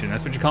extension.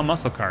 That's what you call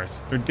muscle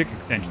cars. They're dick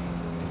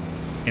extensions.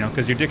 You know,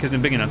 because your dick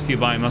isn't big enough, so you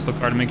buy a muscle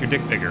car to make your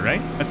dick bigger,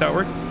 right? That's how it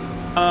works.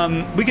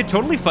 We could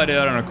totally fight it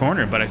out on a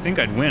corner, but I think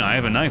I'd win. I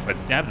have a knife. I'd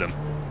stab them.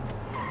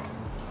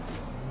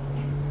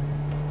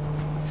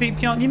 See,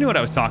 Pion, you knew what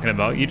I was talking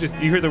about. You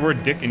heard the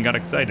word dick and got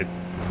excited.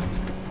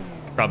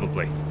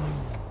 Probably.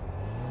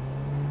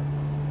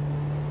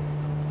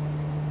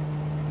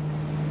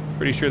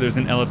 Pretty sure there's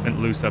an elephant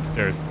loose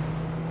upstairs.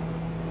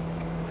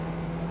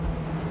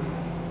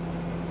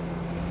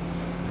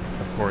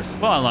 Of course.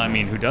 Well, I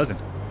mean, who doesn't?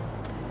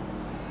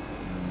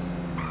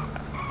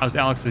 How's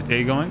Alex's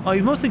day going? Oh,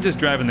 he's mostly just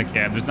driving the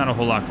cab. There's not a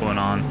whole lot going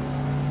on.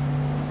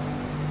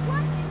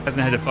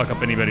 Hasn't had to fuck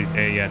up anybody's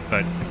day yet,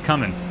 but it's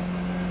coming.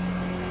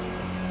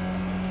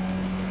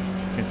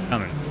 It's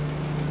coming.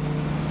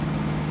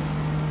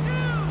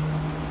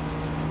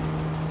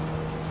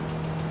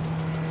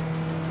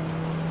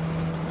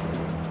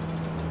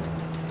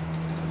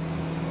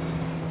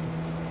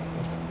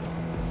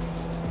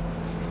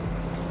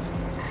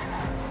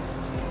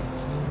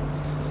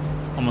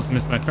 Almost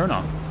missed my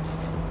turnoff.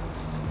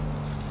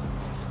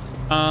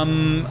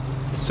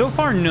 So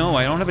far, no.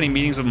 I don't have any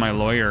meetings with my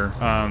lawyer.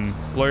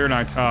 Lawyer and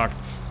I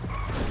talked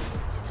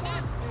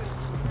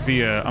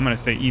via, I'm going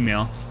to say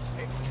email.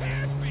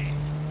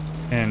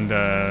 And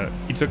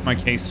he took my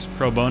case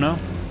pro bono.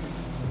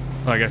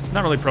 Well, I guess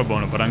not really pro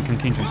bono, but on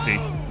contingency.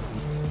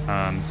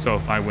 So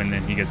if I win,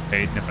 then he gets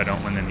paid. And if I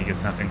don't win, then he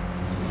gets nothing.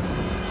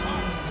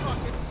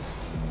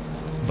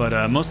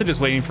 But mostly just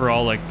waiting for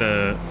all like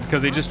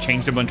because they just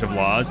changed a bunch of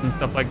laws and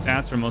stuff like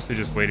that. So we're mostly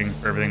just waiting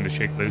for everything to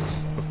shake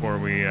loose before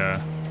we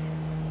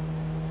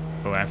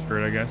go after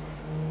it, I guess.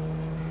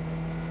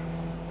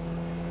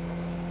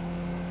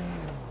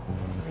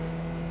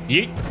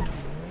 Yeet.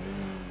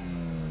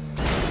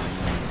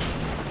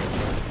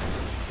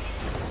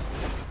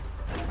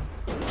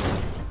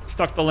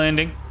 Stuck the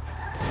landing.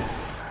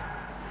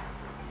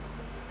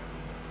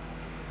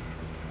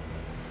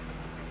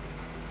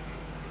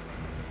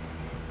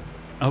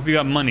 I hope you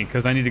got money,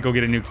 because I need to go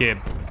get a new cab.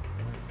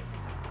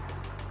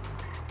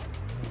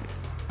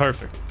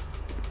 Perfect.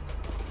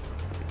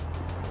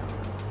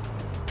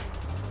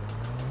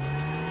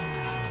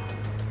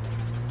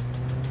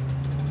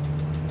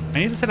 I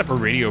need to set up a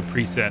radio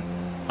preset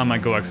on my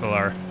Go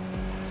XLR.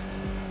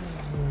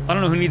 I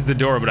don't know who needs the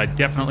door, but I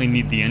definitely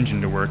need the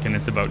engine to work, and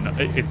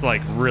it's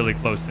like really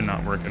close to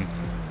not working.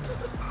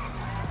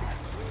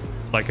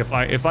 Like if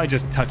I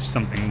just touch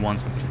something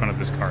once with the front of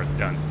this car, it's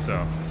done.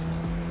 So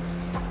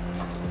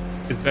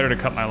it's better to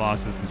cut my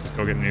losses and just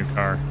go get a new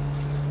car.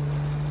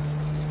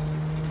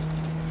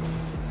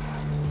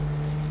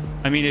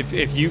 I mean,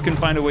 if you can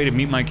find a way to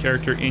meet my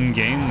character in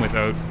game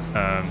without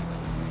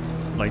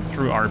like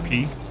through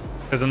RP,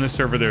 because on this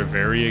server they're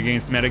very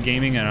against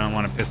metagaming and I don't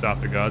want to piss off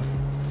the gods.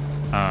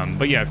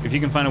 But yeah, if you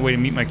can find a way to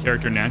meet my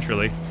character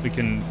naturally, we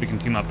can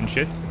team up and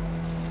shit.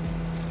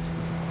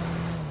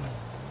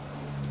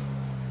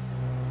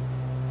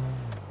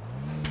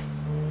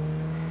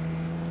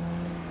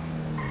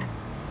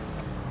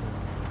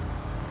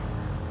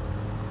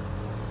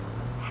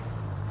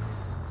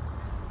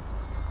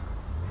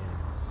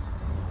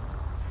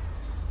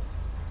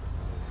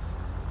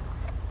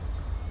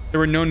 There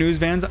were no news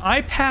vans.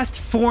 I passed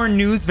 4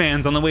 news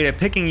vans on the way to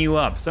picking you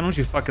up, so don't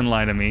you fucking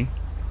lie to me.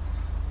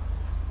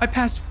 I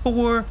passed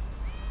 4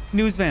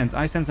 news vans.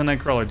 I sense a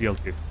Nightcrawler deal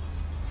too.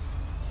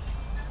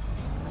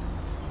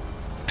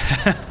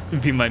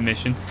 Would be my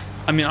mission.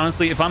 I mean,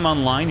 honestly, if I'm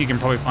online, you can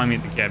probably find me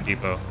at the cab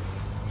depot.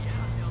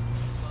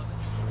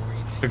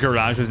 The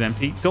garage was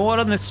empty. Go out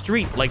on the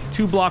street, like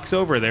 2 blocks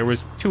over. There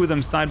was 2 of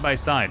them side by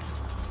side.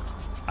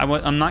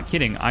 I'm not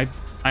kidding.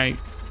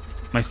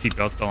 My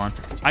seatbelt's still on.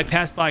 I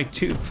passed by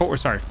 4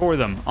 of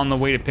them on the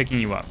way to picking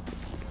you up.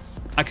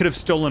 I could have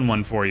stolen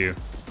one for you.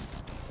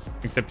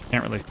 Except you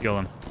can't really steal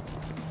them.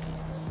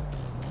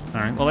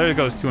 All right, well, there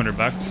goes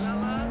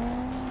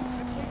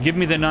 $200. Give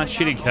me the not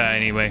shitty car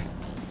anyway.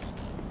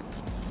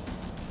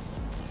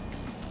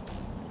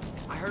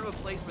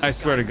 I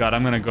swear to God,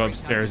 I'm gonna go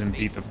upstairs and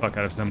beat the fuck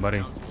out of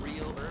somebody.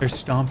 They're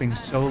stomping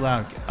so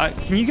loud.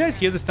 Can you guys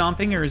hear the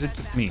stomping, or is it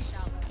just me?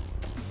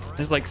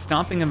 There's like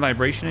stomping and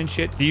vibration and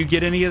shit. Do you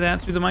get any of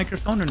that through the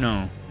microphone or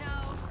no?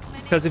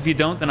 Because if you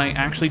don't, then I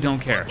actually don't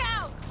care. Look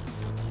out!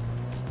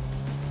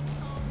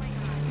 Oh my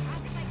God. I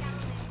think I got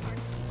on this part.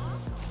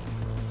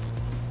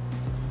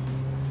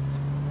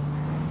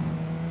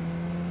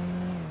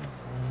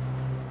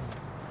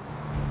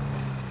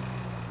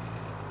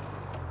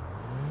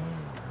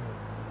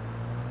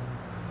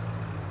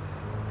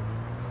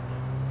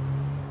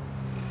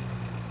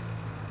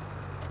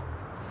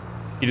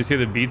 You just hear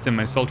the beats in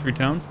my sultry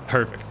tones?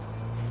 Perfect.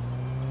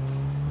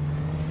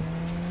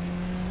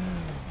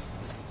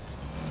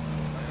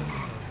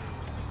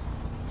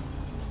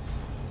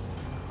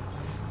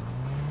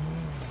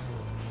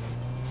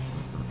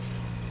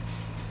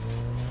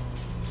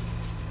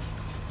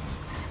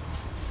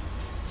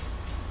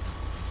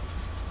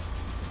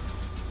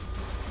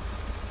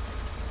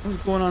 What's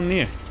going on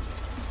there?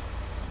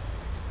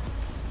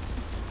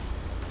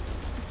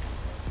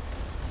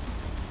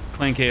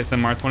 Clank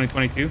ASMR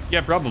 2022? Yeah,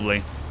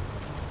 probably.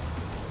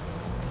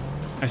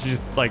 I should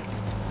just like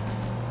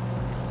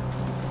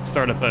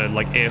start up a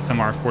like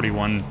ASMR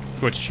 41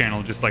 Twitch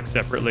channel just like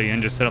separately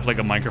and just set up like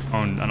a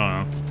microphone, I don't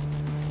know.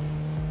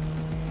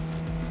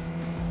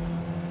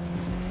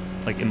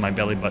 Like in my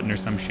belly button or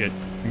some shit.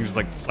 I can just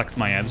like flex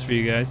my abs for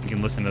you guys. You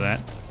can listen to that.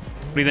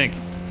 What do you think?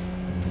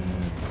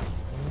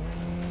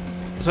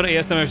 That's what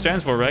ASMR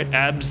stands for, right?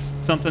 Abs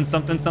something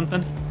something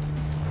something.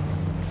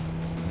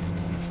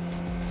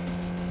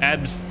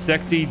 Abs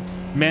sexy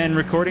man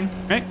recording,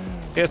 right?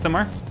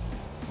 ASMR.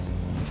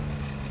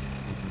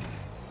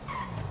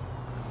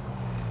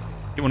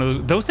 Get one of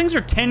those. Those things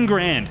are 10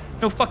 grand.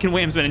 No fucking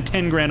way I'm spending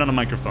 10 grand on a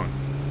microphone.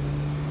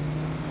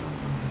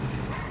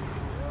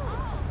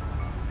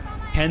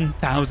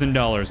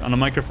 $10,000 on a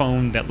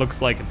microphone that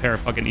looks like a pair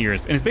of fucking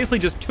ears. And it's basically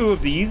just 2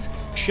 of these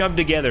shoved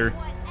together.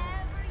 Whatever you want to do.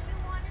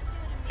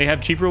 They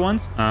have cheaper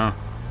ones? Oh.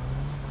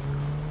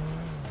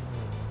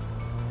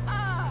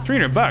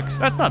 $300.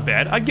 That's not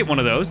bad. I'd get one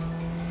of those.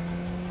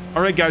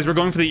 All right, guys, we're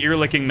going for the ear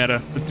licking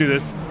meta. Let's do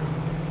this.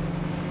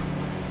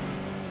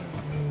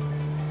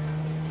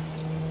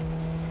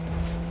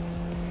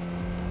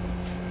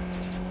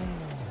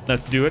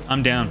 Let's do it.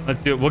 I'm down.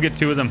 Let's do it. We'll get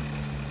 2 of them.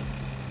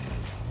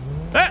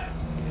 Ah!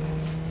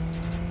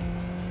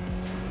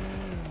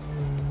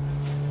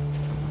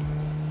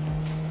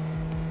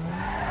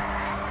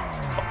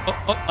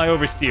 Oh, I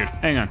oversteered.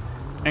 Hang on.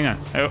 Hang on.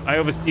 I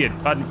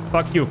oversteered. Pardon.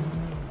 Fuck you.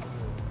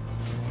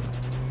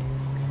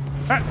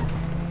 Ah!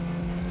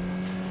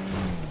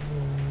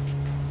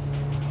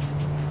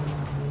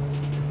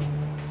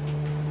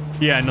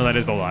 Yeah, I know that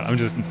is a lot. I'm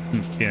just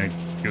being a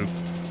goof.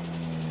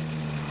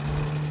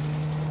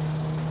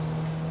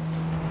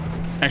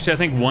 Actually, I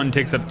think 1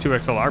 takes up 2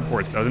 XLR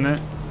ports, doesn't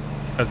it?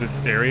 Because it's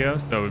stereo,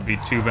 so it would be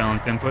 2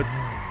 balanced inputs.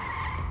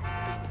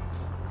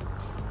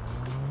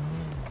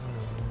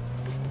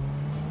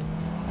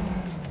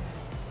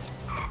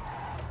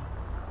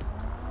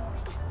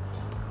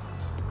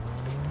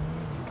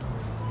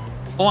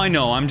 Oh, I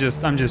know. I'm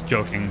just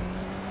joking.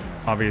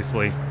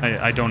 Obviously,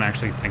 I don't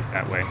actually think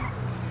that way.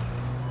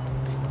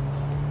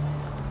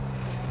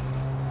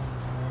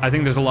 I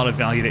think there's a lot of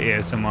value to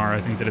ASMR. I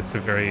think that it's a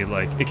very,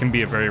 like, it can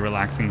be a very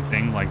relaxing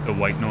thing, like the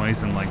white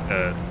noise and, like,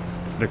 the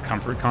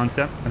comfort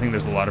concept. I think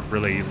there's a lot of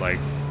really, like,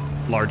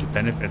 large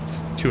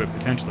benefits to it,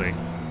 potentially.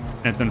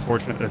 And it's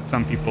unfortunate that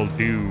some people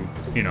do,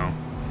 you know,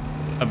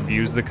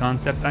 abuse the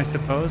concept, I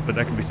suppose, but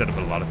that can be said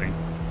about a lot of things.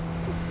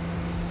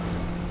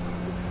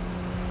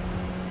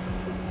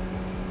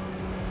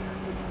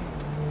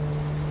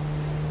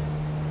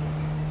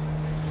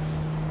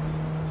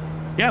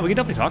 Yeah, we can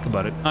definitely talk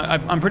about it.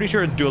 I'm pretty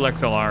sure it's dual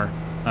XLR,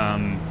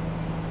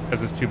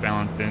 because it's 2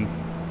 balanced ends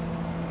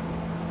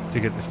to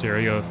get the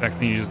stereo effect.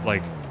 Then you just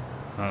like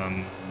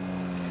pan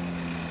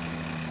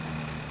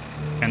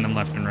them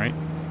left and right.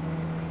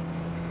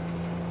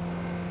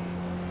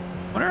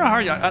 I wonder how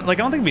hard. Like,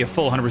 I don't think it'd be a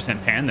full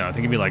 100% pan though. I think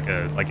it'd be like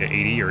a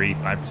 80 or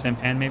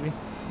 85% pan maybe.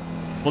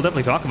 We'll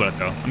definitely talk about it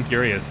though. I'm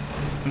curious.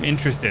 I'm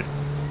interested.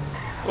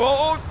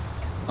 Oh,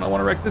 I don't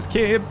want to wreck this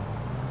cab.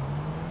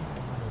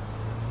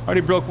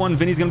 Already broke one.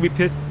 Vinny's gonna be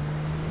pissed.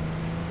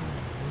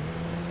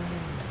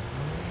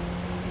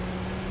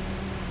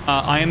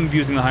 I am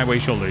using the highway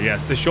shoulder,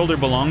 yes. The shoulder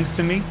belongs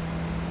to me.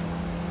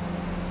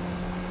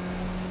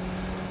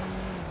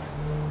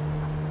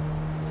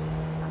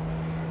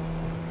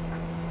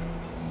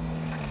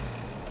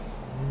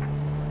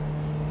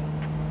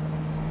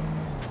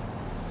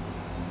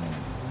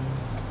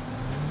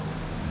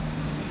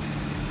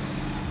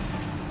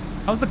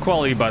 How's the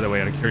quality, by the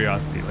way, out of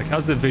curiosity? Like,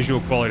 how's the visual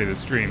quality of the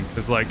stream?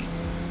 Because, like,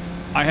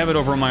 I have it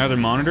over on my other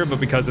monitor,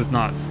 but because it's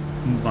not,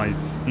 like,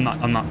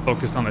 I'm not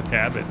focused on the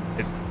tab, it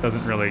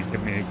doesn't really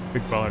give me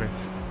good quality.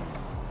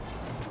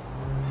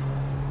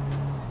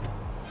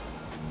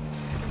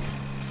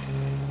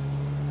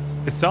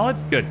 It's solid?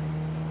 Good.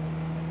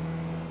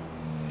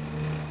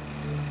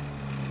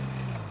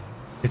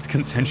 It's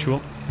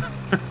consensual.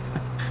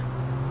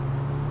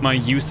 My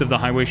use of the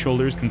highway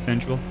shoulder is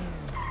consensual.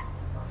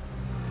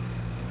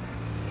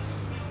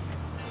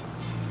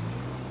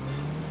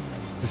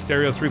 The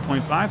stereo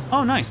 3.5.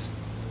 Oh, nice.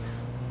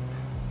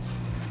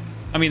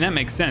 I mean, that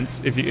makes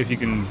sense if you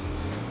can,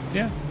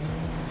 yeah.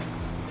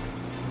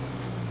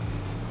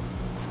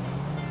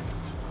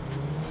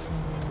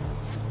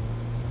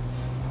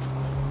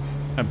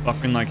 I'm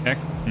buffering like heck.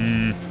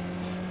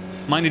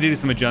 Might need to do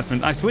some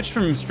adjustment. I switched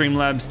from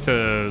Streamlabs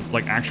to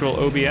like actual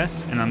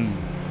OBS, and I'm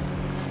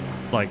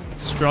like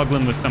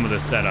struggling with some of the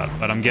setup,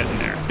 but I'm getting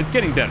there. It's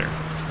getting better.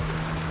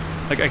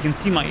 Like I can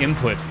see my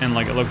input, and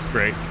like it looks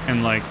great,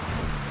 and like.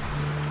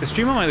 The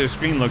stream on my other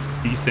screen looks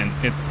decent.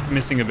 It's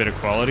missing a bit of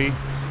quality.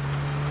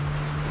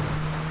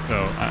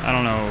 So, I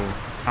don't know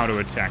how to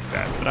attack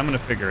that, but I'm going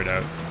to figure it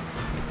out.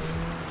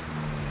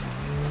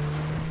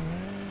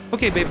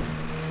 Okay, babe.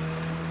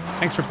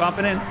 Thanks for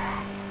popping in.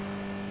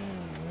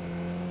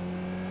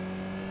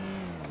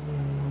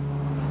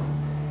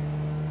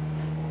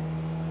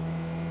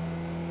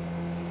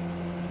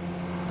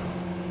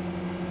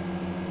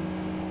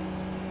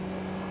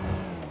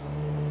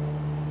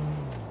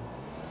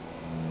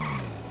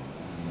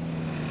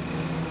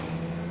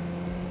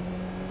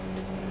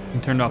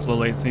 Turned off low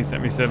latency,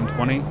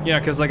 7720. Yeah,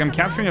 because like I'm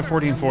capturing a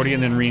 1440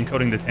 and then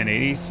re-encoding the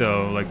 1080,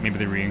 so like maybe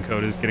the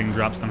re-encode is getting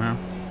dropped somehow.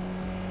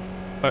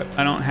 But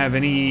I don't have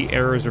any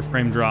errors or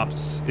frame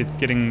drops. It's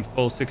getting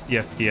full 60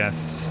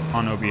 FPS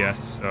on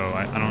OBS, so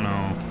I don't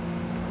know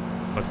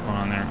what's going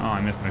on there. Oh,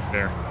 I missed my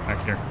fare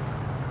back here.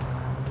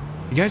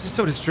 You guys are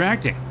so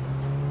distracting.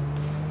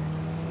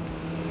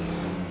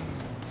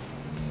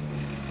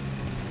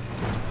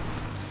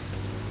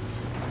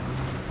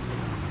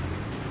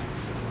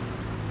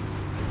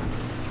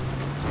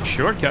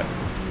 Shortcut.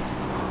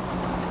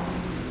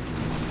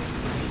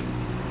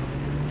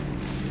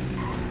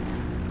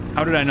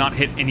 How did I not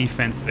hit any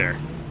fence there?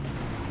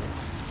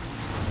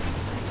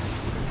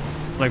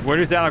 Like, where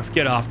does Alex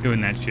get off doing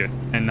that shit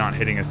and not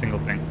hitting a single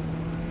thing?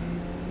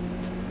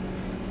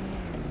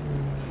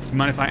 You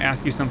mind if I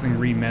ask you something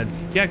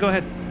re-meds? Yeah, go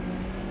ahead.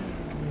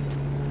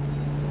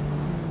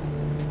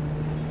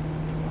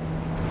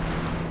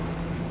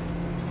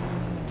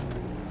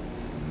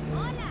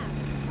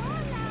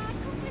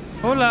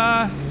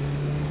 Hola.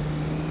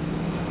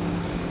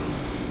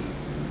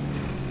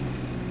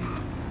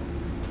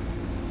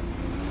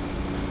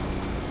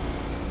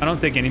 I don't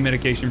take any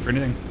medication for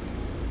anything.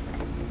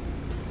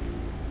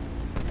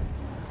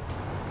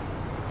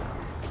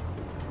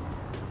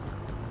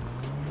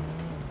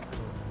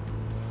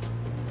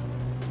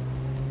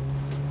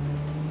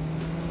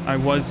 I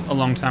was a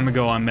long time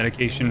ago on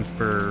medication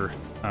for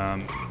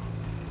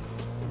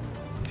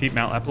deep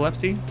mal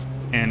epilepsy,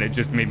 and it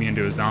just made me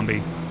into a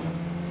zombie.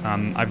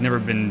 I've never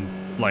been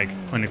like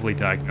clinically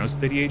diagnosed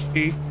with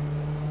ADHD.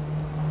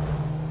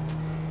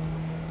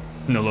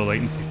 No, low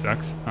latency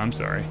sucks. I'm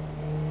sorry.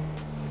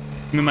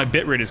 I mean, my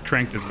bitrate is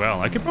cranked as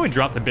well. I could probably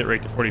drop the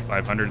bitrate to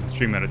 4500 and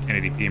stream at a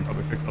 1080p and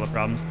probably fix all the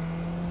problems.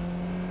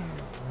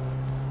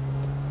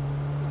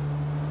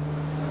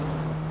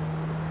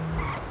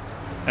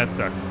 That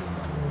sucks.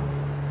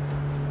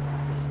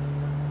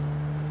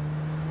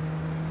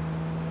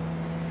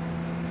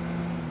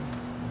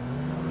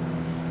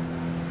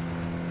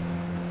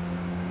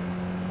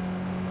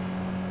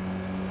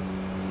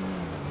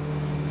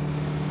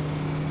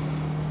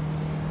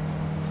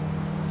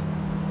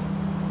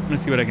 I'm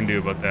gonna see what I can do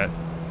about that.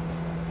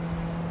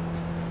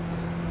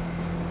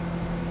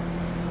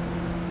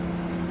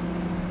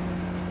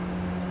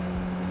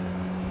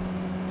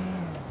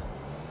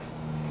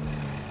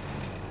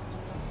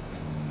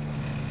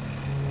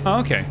 Oh,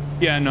 okay.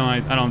 Yeah, no, I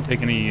don't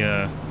take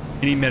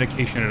any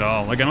medication at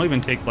all. Like, I don't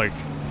even take, like,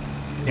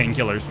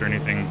 painkillers or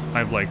anything.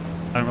 I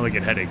don't really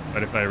get headaches,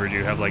 but if I ever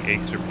do have, like,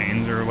 aches or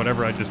pains or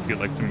whatever, I just do,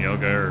 like, some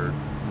yoga or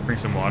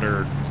drink some water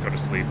or just go to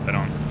sleep.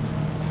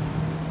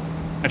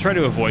 I try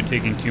to avoid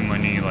taking too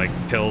many, like,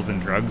 pills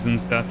and drugs and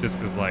stuff just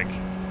because, like,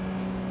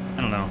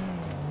 I don't know.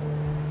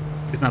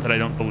 It's not that I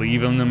don't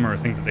believe in them or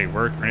think that they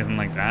work or anything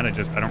like that. I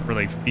don't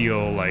really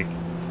feel like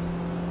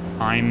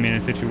I'm in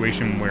a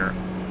situation where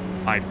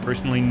I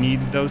personally need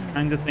those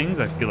kinds of things.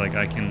 I feel like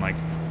I can, like,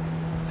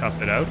 tough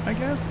it out, I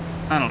guess.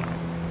 I don't know.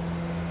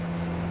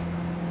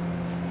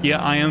 Yeah,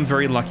 I am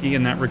very lucky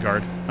in that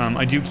regard.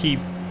 I do keep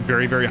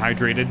very, very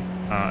hydrated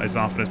as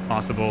often as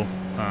possible.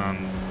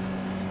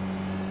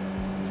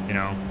 You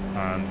know,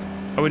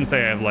 I wouldn't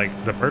say I have like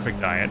the perfect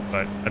diet,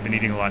 but I've been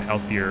eating a lot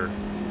healthier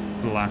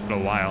for the last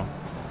little while.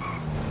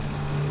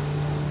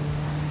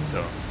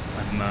 So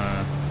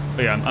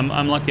but yeah,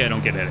 I'm lucky I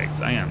don't get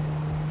headaches. I am.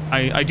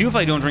 I do if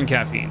I don't drink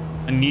caffeine.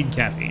 I need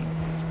caffeine,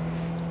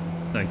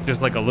 like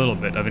just like a little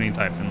bit of any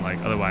type, and like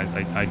otherwise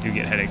I do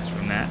get headaches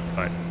from that.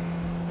 But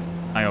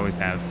I always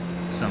have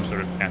some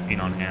sort of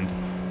caffeine on hand.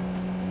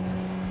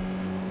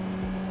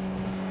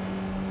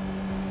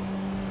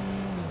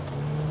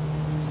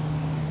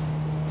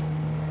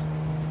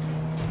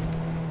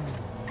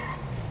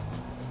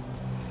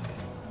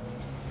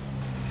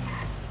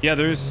 Yeah,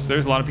 there's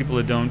a lot of people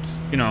that don't,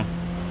 you know.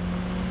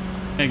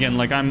 Again,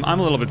 like I'm a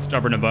little bit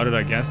stubborn about it,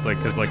 I guess, like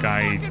because like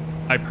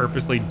I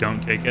purposely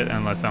don't take it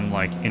unless I'm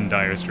like in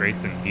dire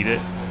straits and need it.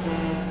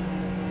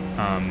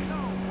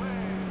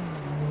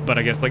 But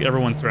I guess like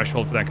everyone's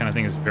threshold for that kind of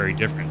thing is very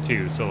different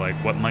too. So like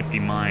what might be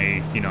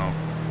my, you know,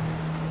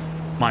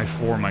 my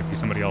 4 might be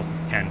somebody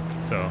else's 10.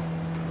 So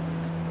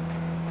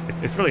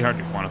it's really hard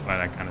to quantify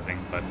that kind of thing.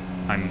 But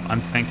I'm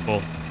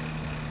thankful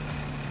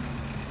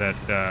that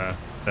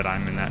that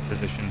I'm in that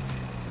position,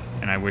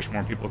 and I wish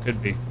more people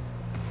could be.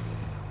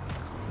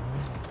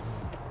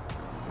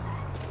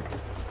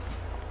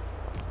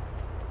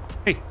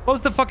 Hey, close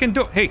the fucking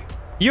door. Hey,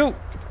 you!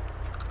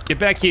 Get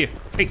back here.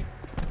 Hey,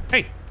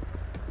 hey!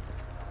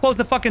 Close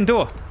the fucking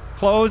door.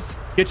 Close.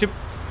 Get your...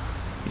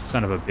 You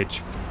son of a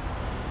bitch.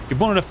 You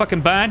born in a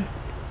fucking barn?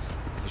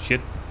 Piece of shit.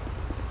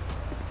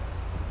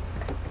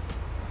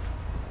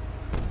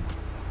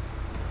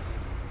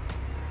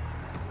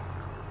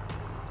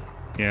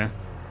 Yeah.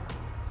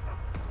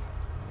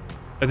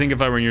 I think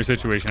if I were in your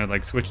situation, I'd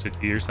like switch to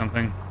tea or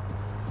something.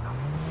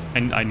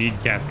 And I need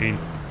caffeine.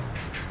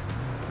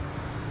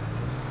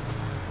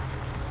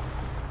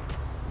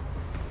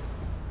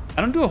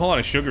 I don't do a whole lot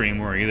of sugar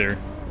anymore either.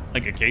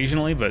 Like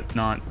occasionally, but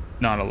not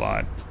a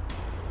lot.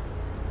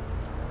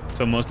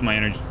 So most of my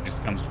energy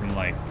just comes from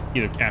like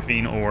either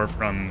caffeine or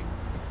from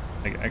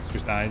like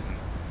exercise. And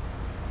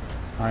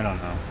I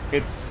don't know.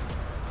 It's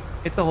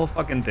a whole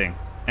fucking thing.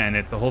 And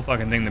it's a whole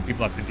fucking thing that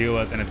people have to deal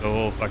with, and it's a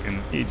whole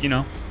fucking, you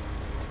know.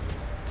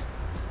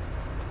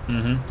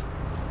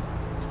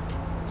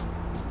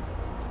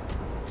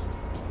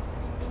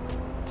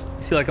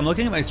 See, like I'm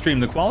looking at my stream,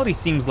 the quality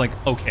seems like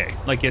okay,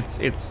 like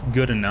it's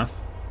good enough.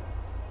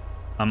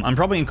 I'm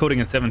probably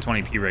encoding at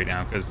 720p right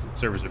now because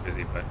servers are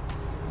busy, but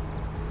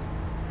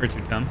hurts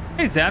your tum.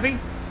 Hey Zabby,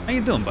 how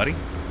you doing, buddy?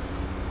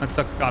 That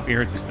sucks. Coffee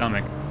hurts your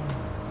stomach.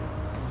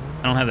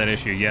 I don't have that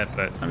issue yet,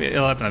 but I mean,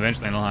 it'll happen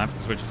eventually, and I'll have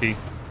to switch tea.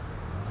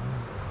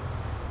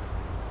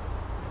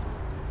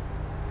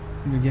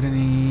 Did we get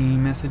any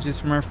messages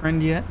from our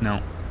friend yet? No.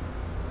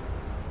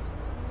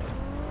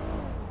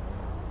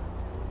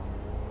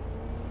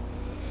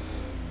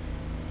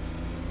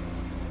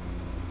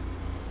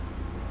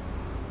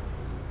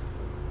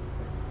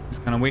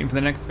 Just kind of waiting for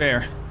the next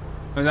fare.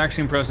 I was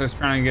actually in process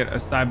trying to get a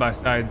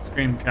side-by-side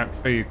screen cap to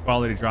show you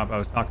quality drop I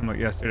was talking about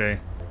yesterday.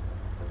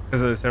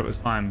 Because I said it was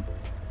fine,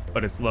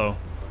 but it's low.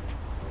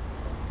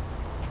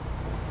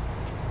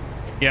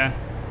 Yeah.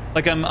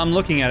 Like I'm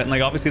looking at it, and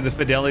like obviously the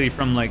fidelity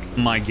from like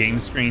my game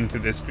screen to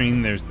this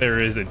screen, there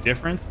is a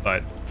difference,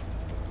 but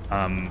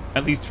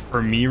at least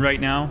for me right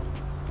now,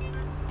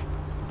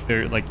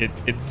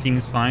 it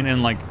seems fine.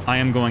 And like I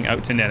am going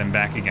out to net and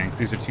back again because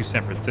these are two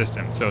separate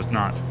systems, so it's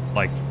not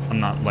like I'm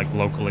not like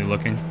locally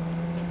looking.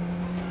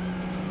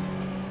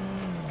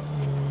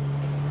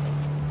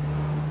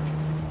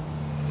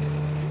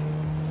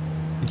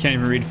 You can't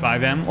even read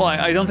 5M. Well,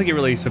 I don't think it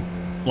really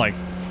like,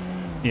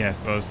 yeah, I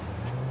suppose.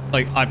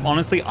 Like,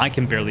 honestly, I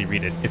can barely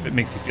read it, if it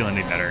makes you feel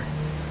any better.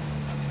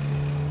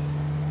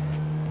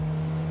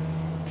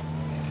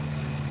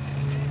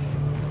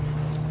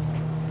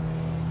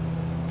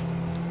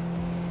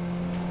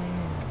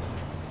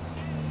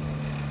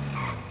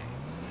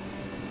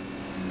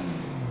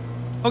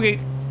 Okay.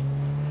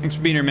 Thanks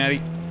for being here, Maddie.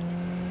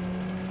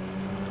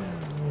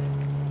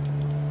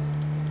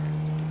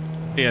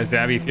 Yeah,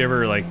 Zabby, if you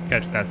ever, like,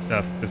 catch that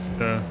stuff, just,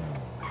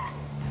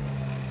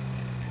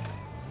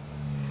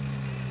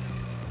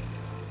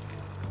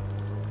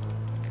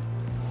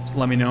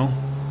 let me know,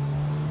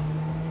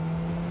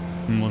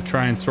 and we'll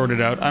try and sort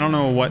it out. I don't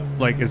know what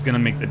like is gonna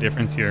make the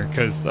difference here,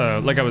 because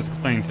like I was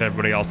explaining to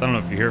everybody else, I don't know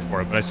if you're here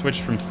for it, but I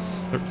switched from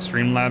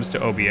Streamlabs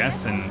to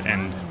OBS,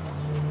 and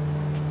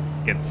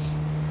it's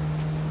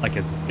like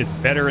it's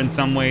better in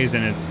some ways,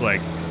 and it's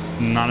like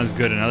not as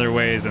good in other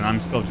ways, and I'm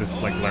still just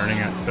like learning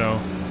it. So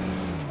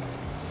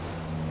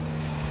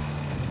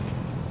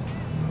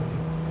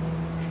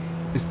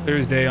this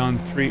Thursday on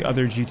 3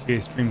 other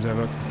GTA streams I've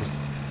uploaded.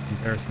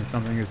 Comparison,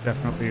 something is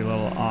definitely a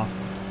little off,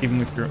 even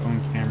with your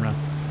own camera.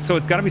 So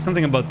it's got to be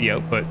something about the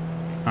output.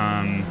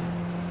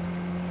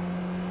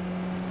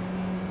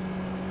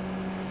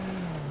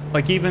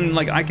 Like even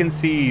like I can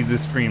see the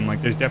stream,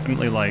 like there's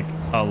definitely like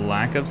a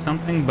lack of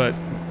something, but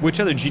which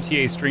other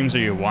GTA streams are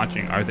you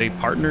watching? Are they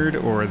partnered,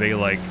 or are they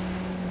like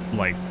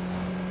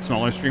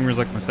smaller streamers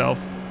like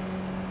myself?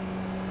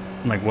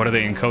 Like what are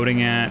they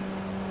encoding at?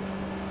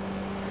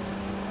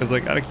 Because,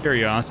 like, out of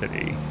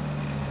curiosity,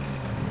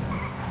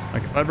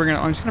 like, if I bring it,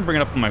 I'm just gonna bring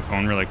it up on my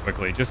phone really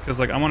quickly, just because,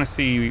 like, I want to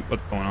see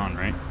what's going on,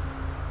 right?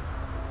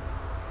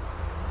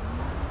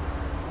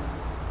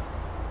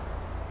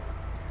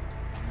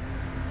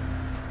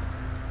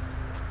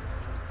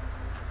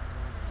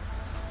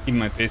 Even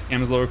my face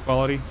cam is lower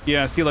quality.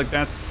 Yeah, see, like,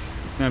 that's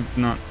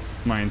not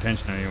my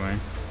intention anyway.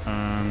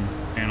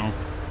 Panel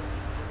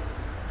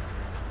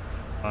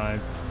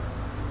 5.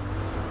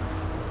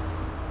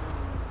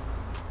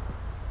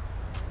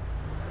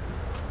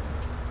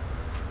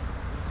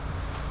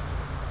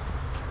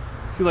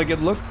 See, like, it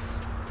looks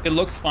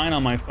fine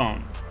on my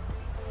phone.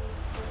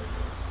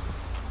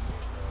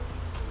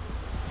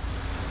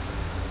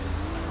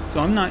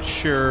 So I'm not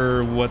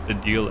sure what the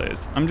deal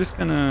is. I'm just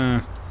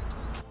gonna...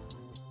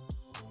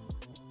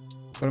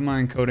 What am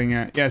I encoding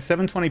at? Yeah,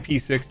 720p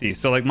 60.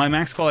 So, like, my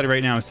max quality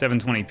right now is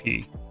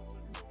 720p.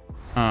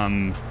 But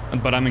I'm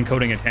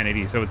encoding at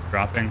 1080, so it's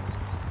dropping.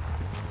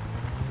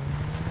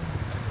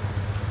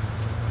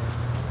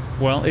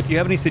 Well, if you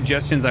have any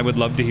suggestions, I would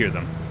love to hear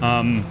them.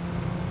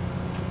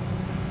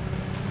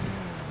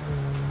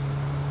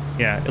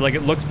 Yeah, like,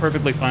 it looks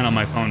perfectly fine on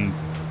my phone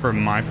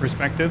from my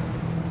perspective.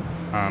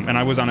 And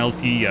I was on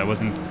LTE. I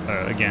wasn't,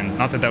 again,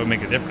 not that would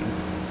make a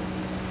difference.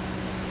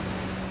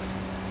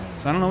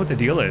 So I don't know what the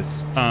deal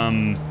is.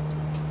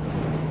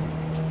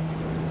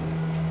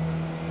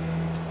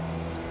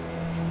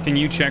 Can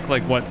you check,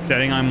 like, what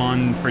setting I'm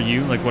on for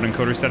you? Like, what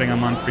encoder setting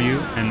I'm on for you?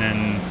 And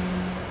then...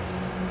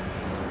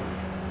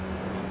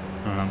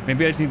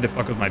 maybe I just need to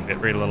fuck with my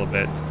bitrate a little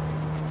bit.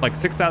 Like,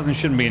 6,000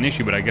 shouldn't be an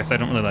issue, but I guess I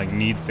don't really, like,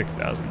 need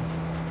 6,000.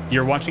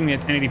 You're watching me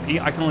at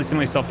 1080p? I can only see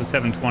myself at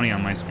 720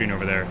 on my screen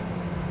over there.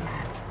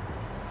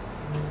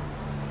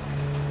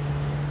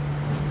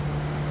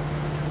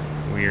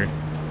 Weird.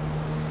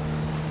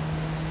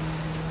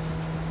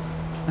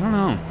 I don't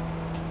know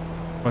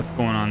what's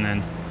going on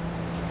then.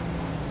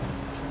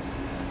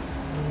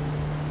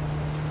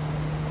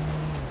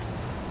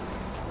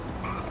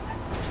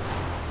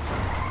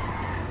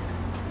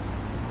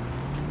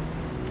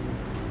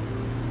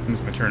 This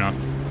is my turn off.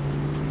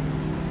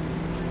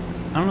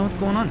 I don't know what's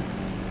going on.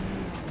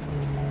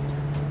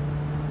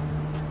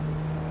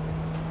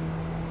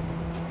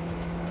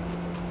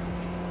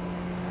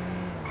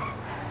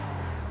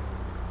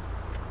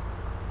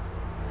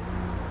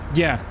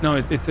 Yeah, no,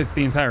 it's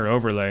the entire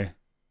overlay.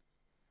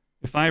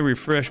 If I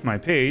refresh my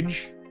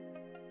page...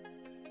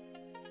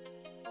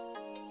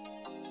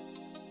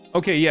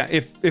 Okay, yeah,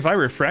 if I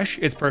refresh,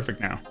 it's perfect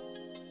now.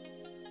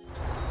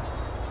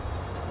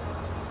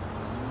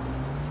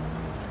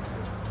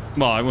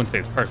 Well, I wouldn't say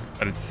it's perfect,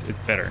 but it's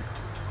better.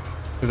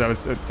 Because I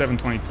was at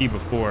 720p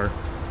before.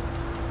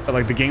 But,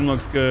 like, the game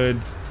looks good.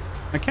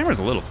 My camera's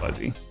a little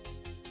fuzzy.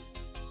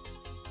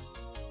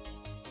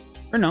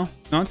 Or no,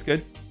 it's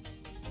good.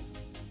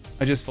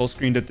 I just full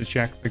screened it to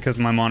check because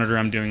my monitor,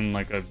 I'm doing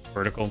like a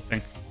vertical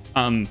thing.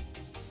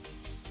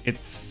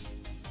 It's...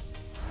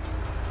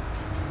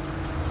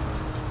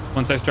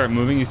 Once I start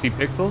moving, you see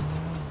pixels?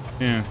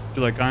 Yeah, I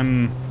feel like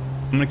I'm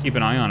gonna keep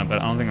an eye on it,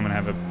 but I don't think I'm gonna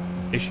have an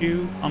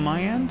issue on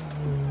my end.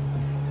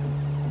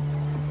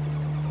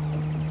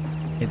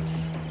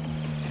 It's...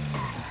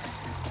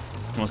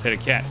 Almost hit a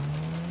cat.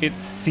 It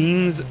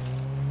seems...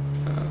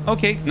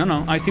 okay,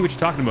 no, I see what you're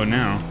talking about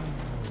now.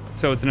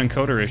 So it's an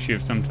encoder issue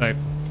of some type.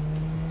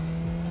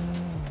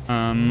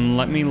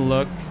 Let me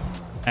look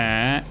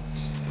at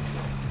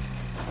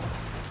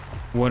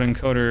what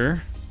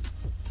encoder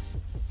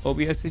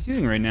OBS is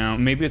using right now.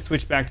 Maybe it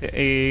switched back to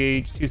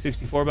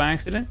AH264 by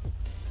accident.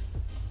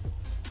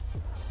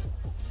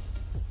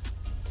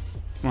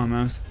 Come on,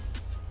 mouse.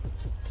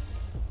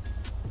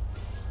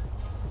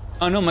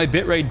 Oh no, my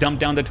bitrate dumped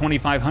down to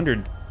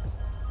 2500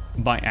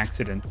 by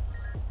accident.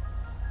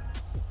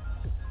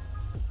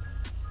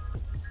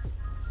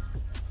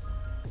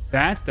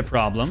 That's the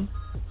problem.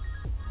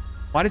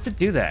 Why does it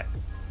do that?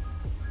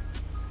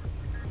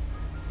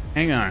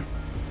 Hang on.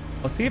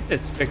 I'll see if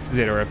this fixes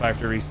it or if I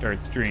have to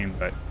restart stream,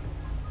 but...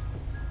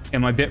 Yeah,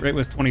 my bitrate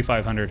was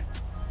 2500.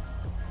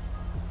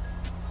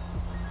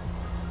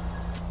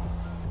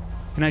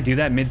 Can I do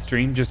that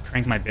mid-stream? Just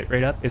crank my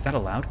bitrate up? Is that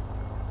allowed?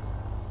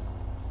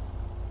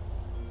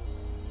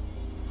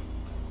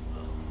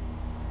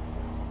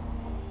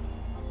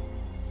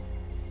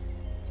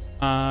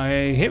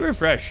 I hit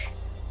refresh.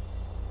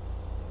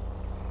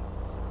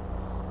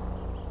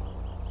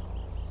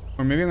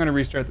 Or maybe I'm going to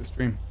restart the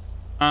stream.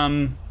 I'll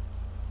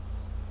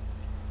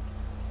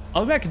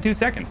be back in 2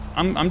 seconds.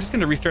 I'm just going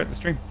to restart the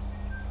stream.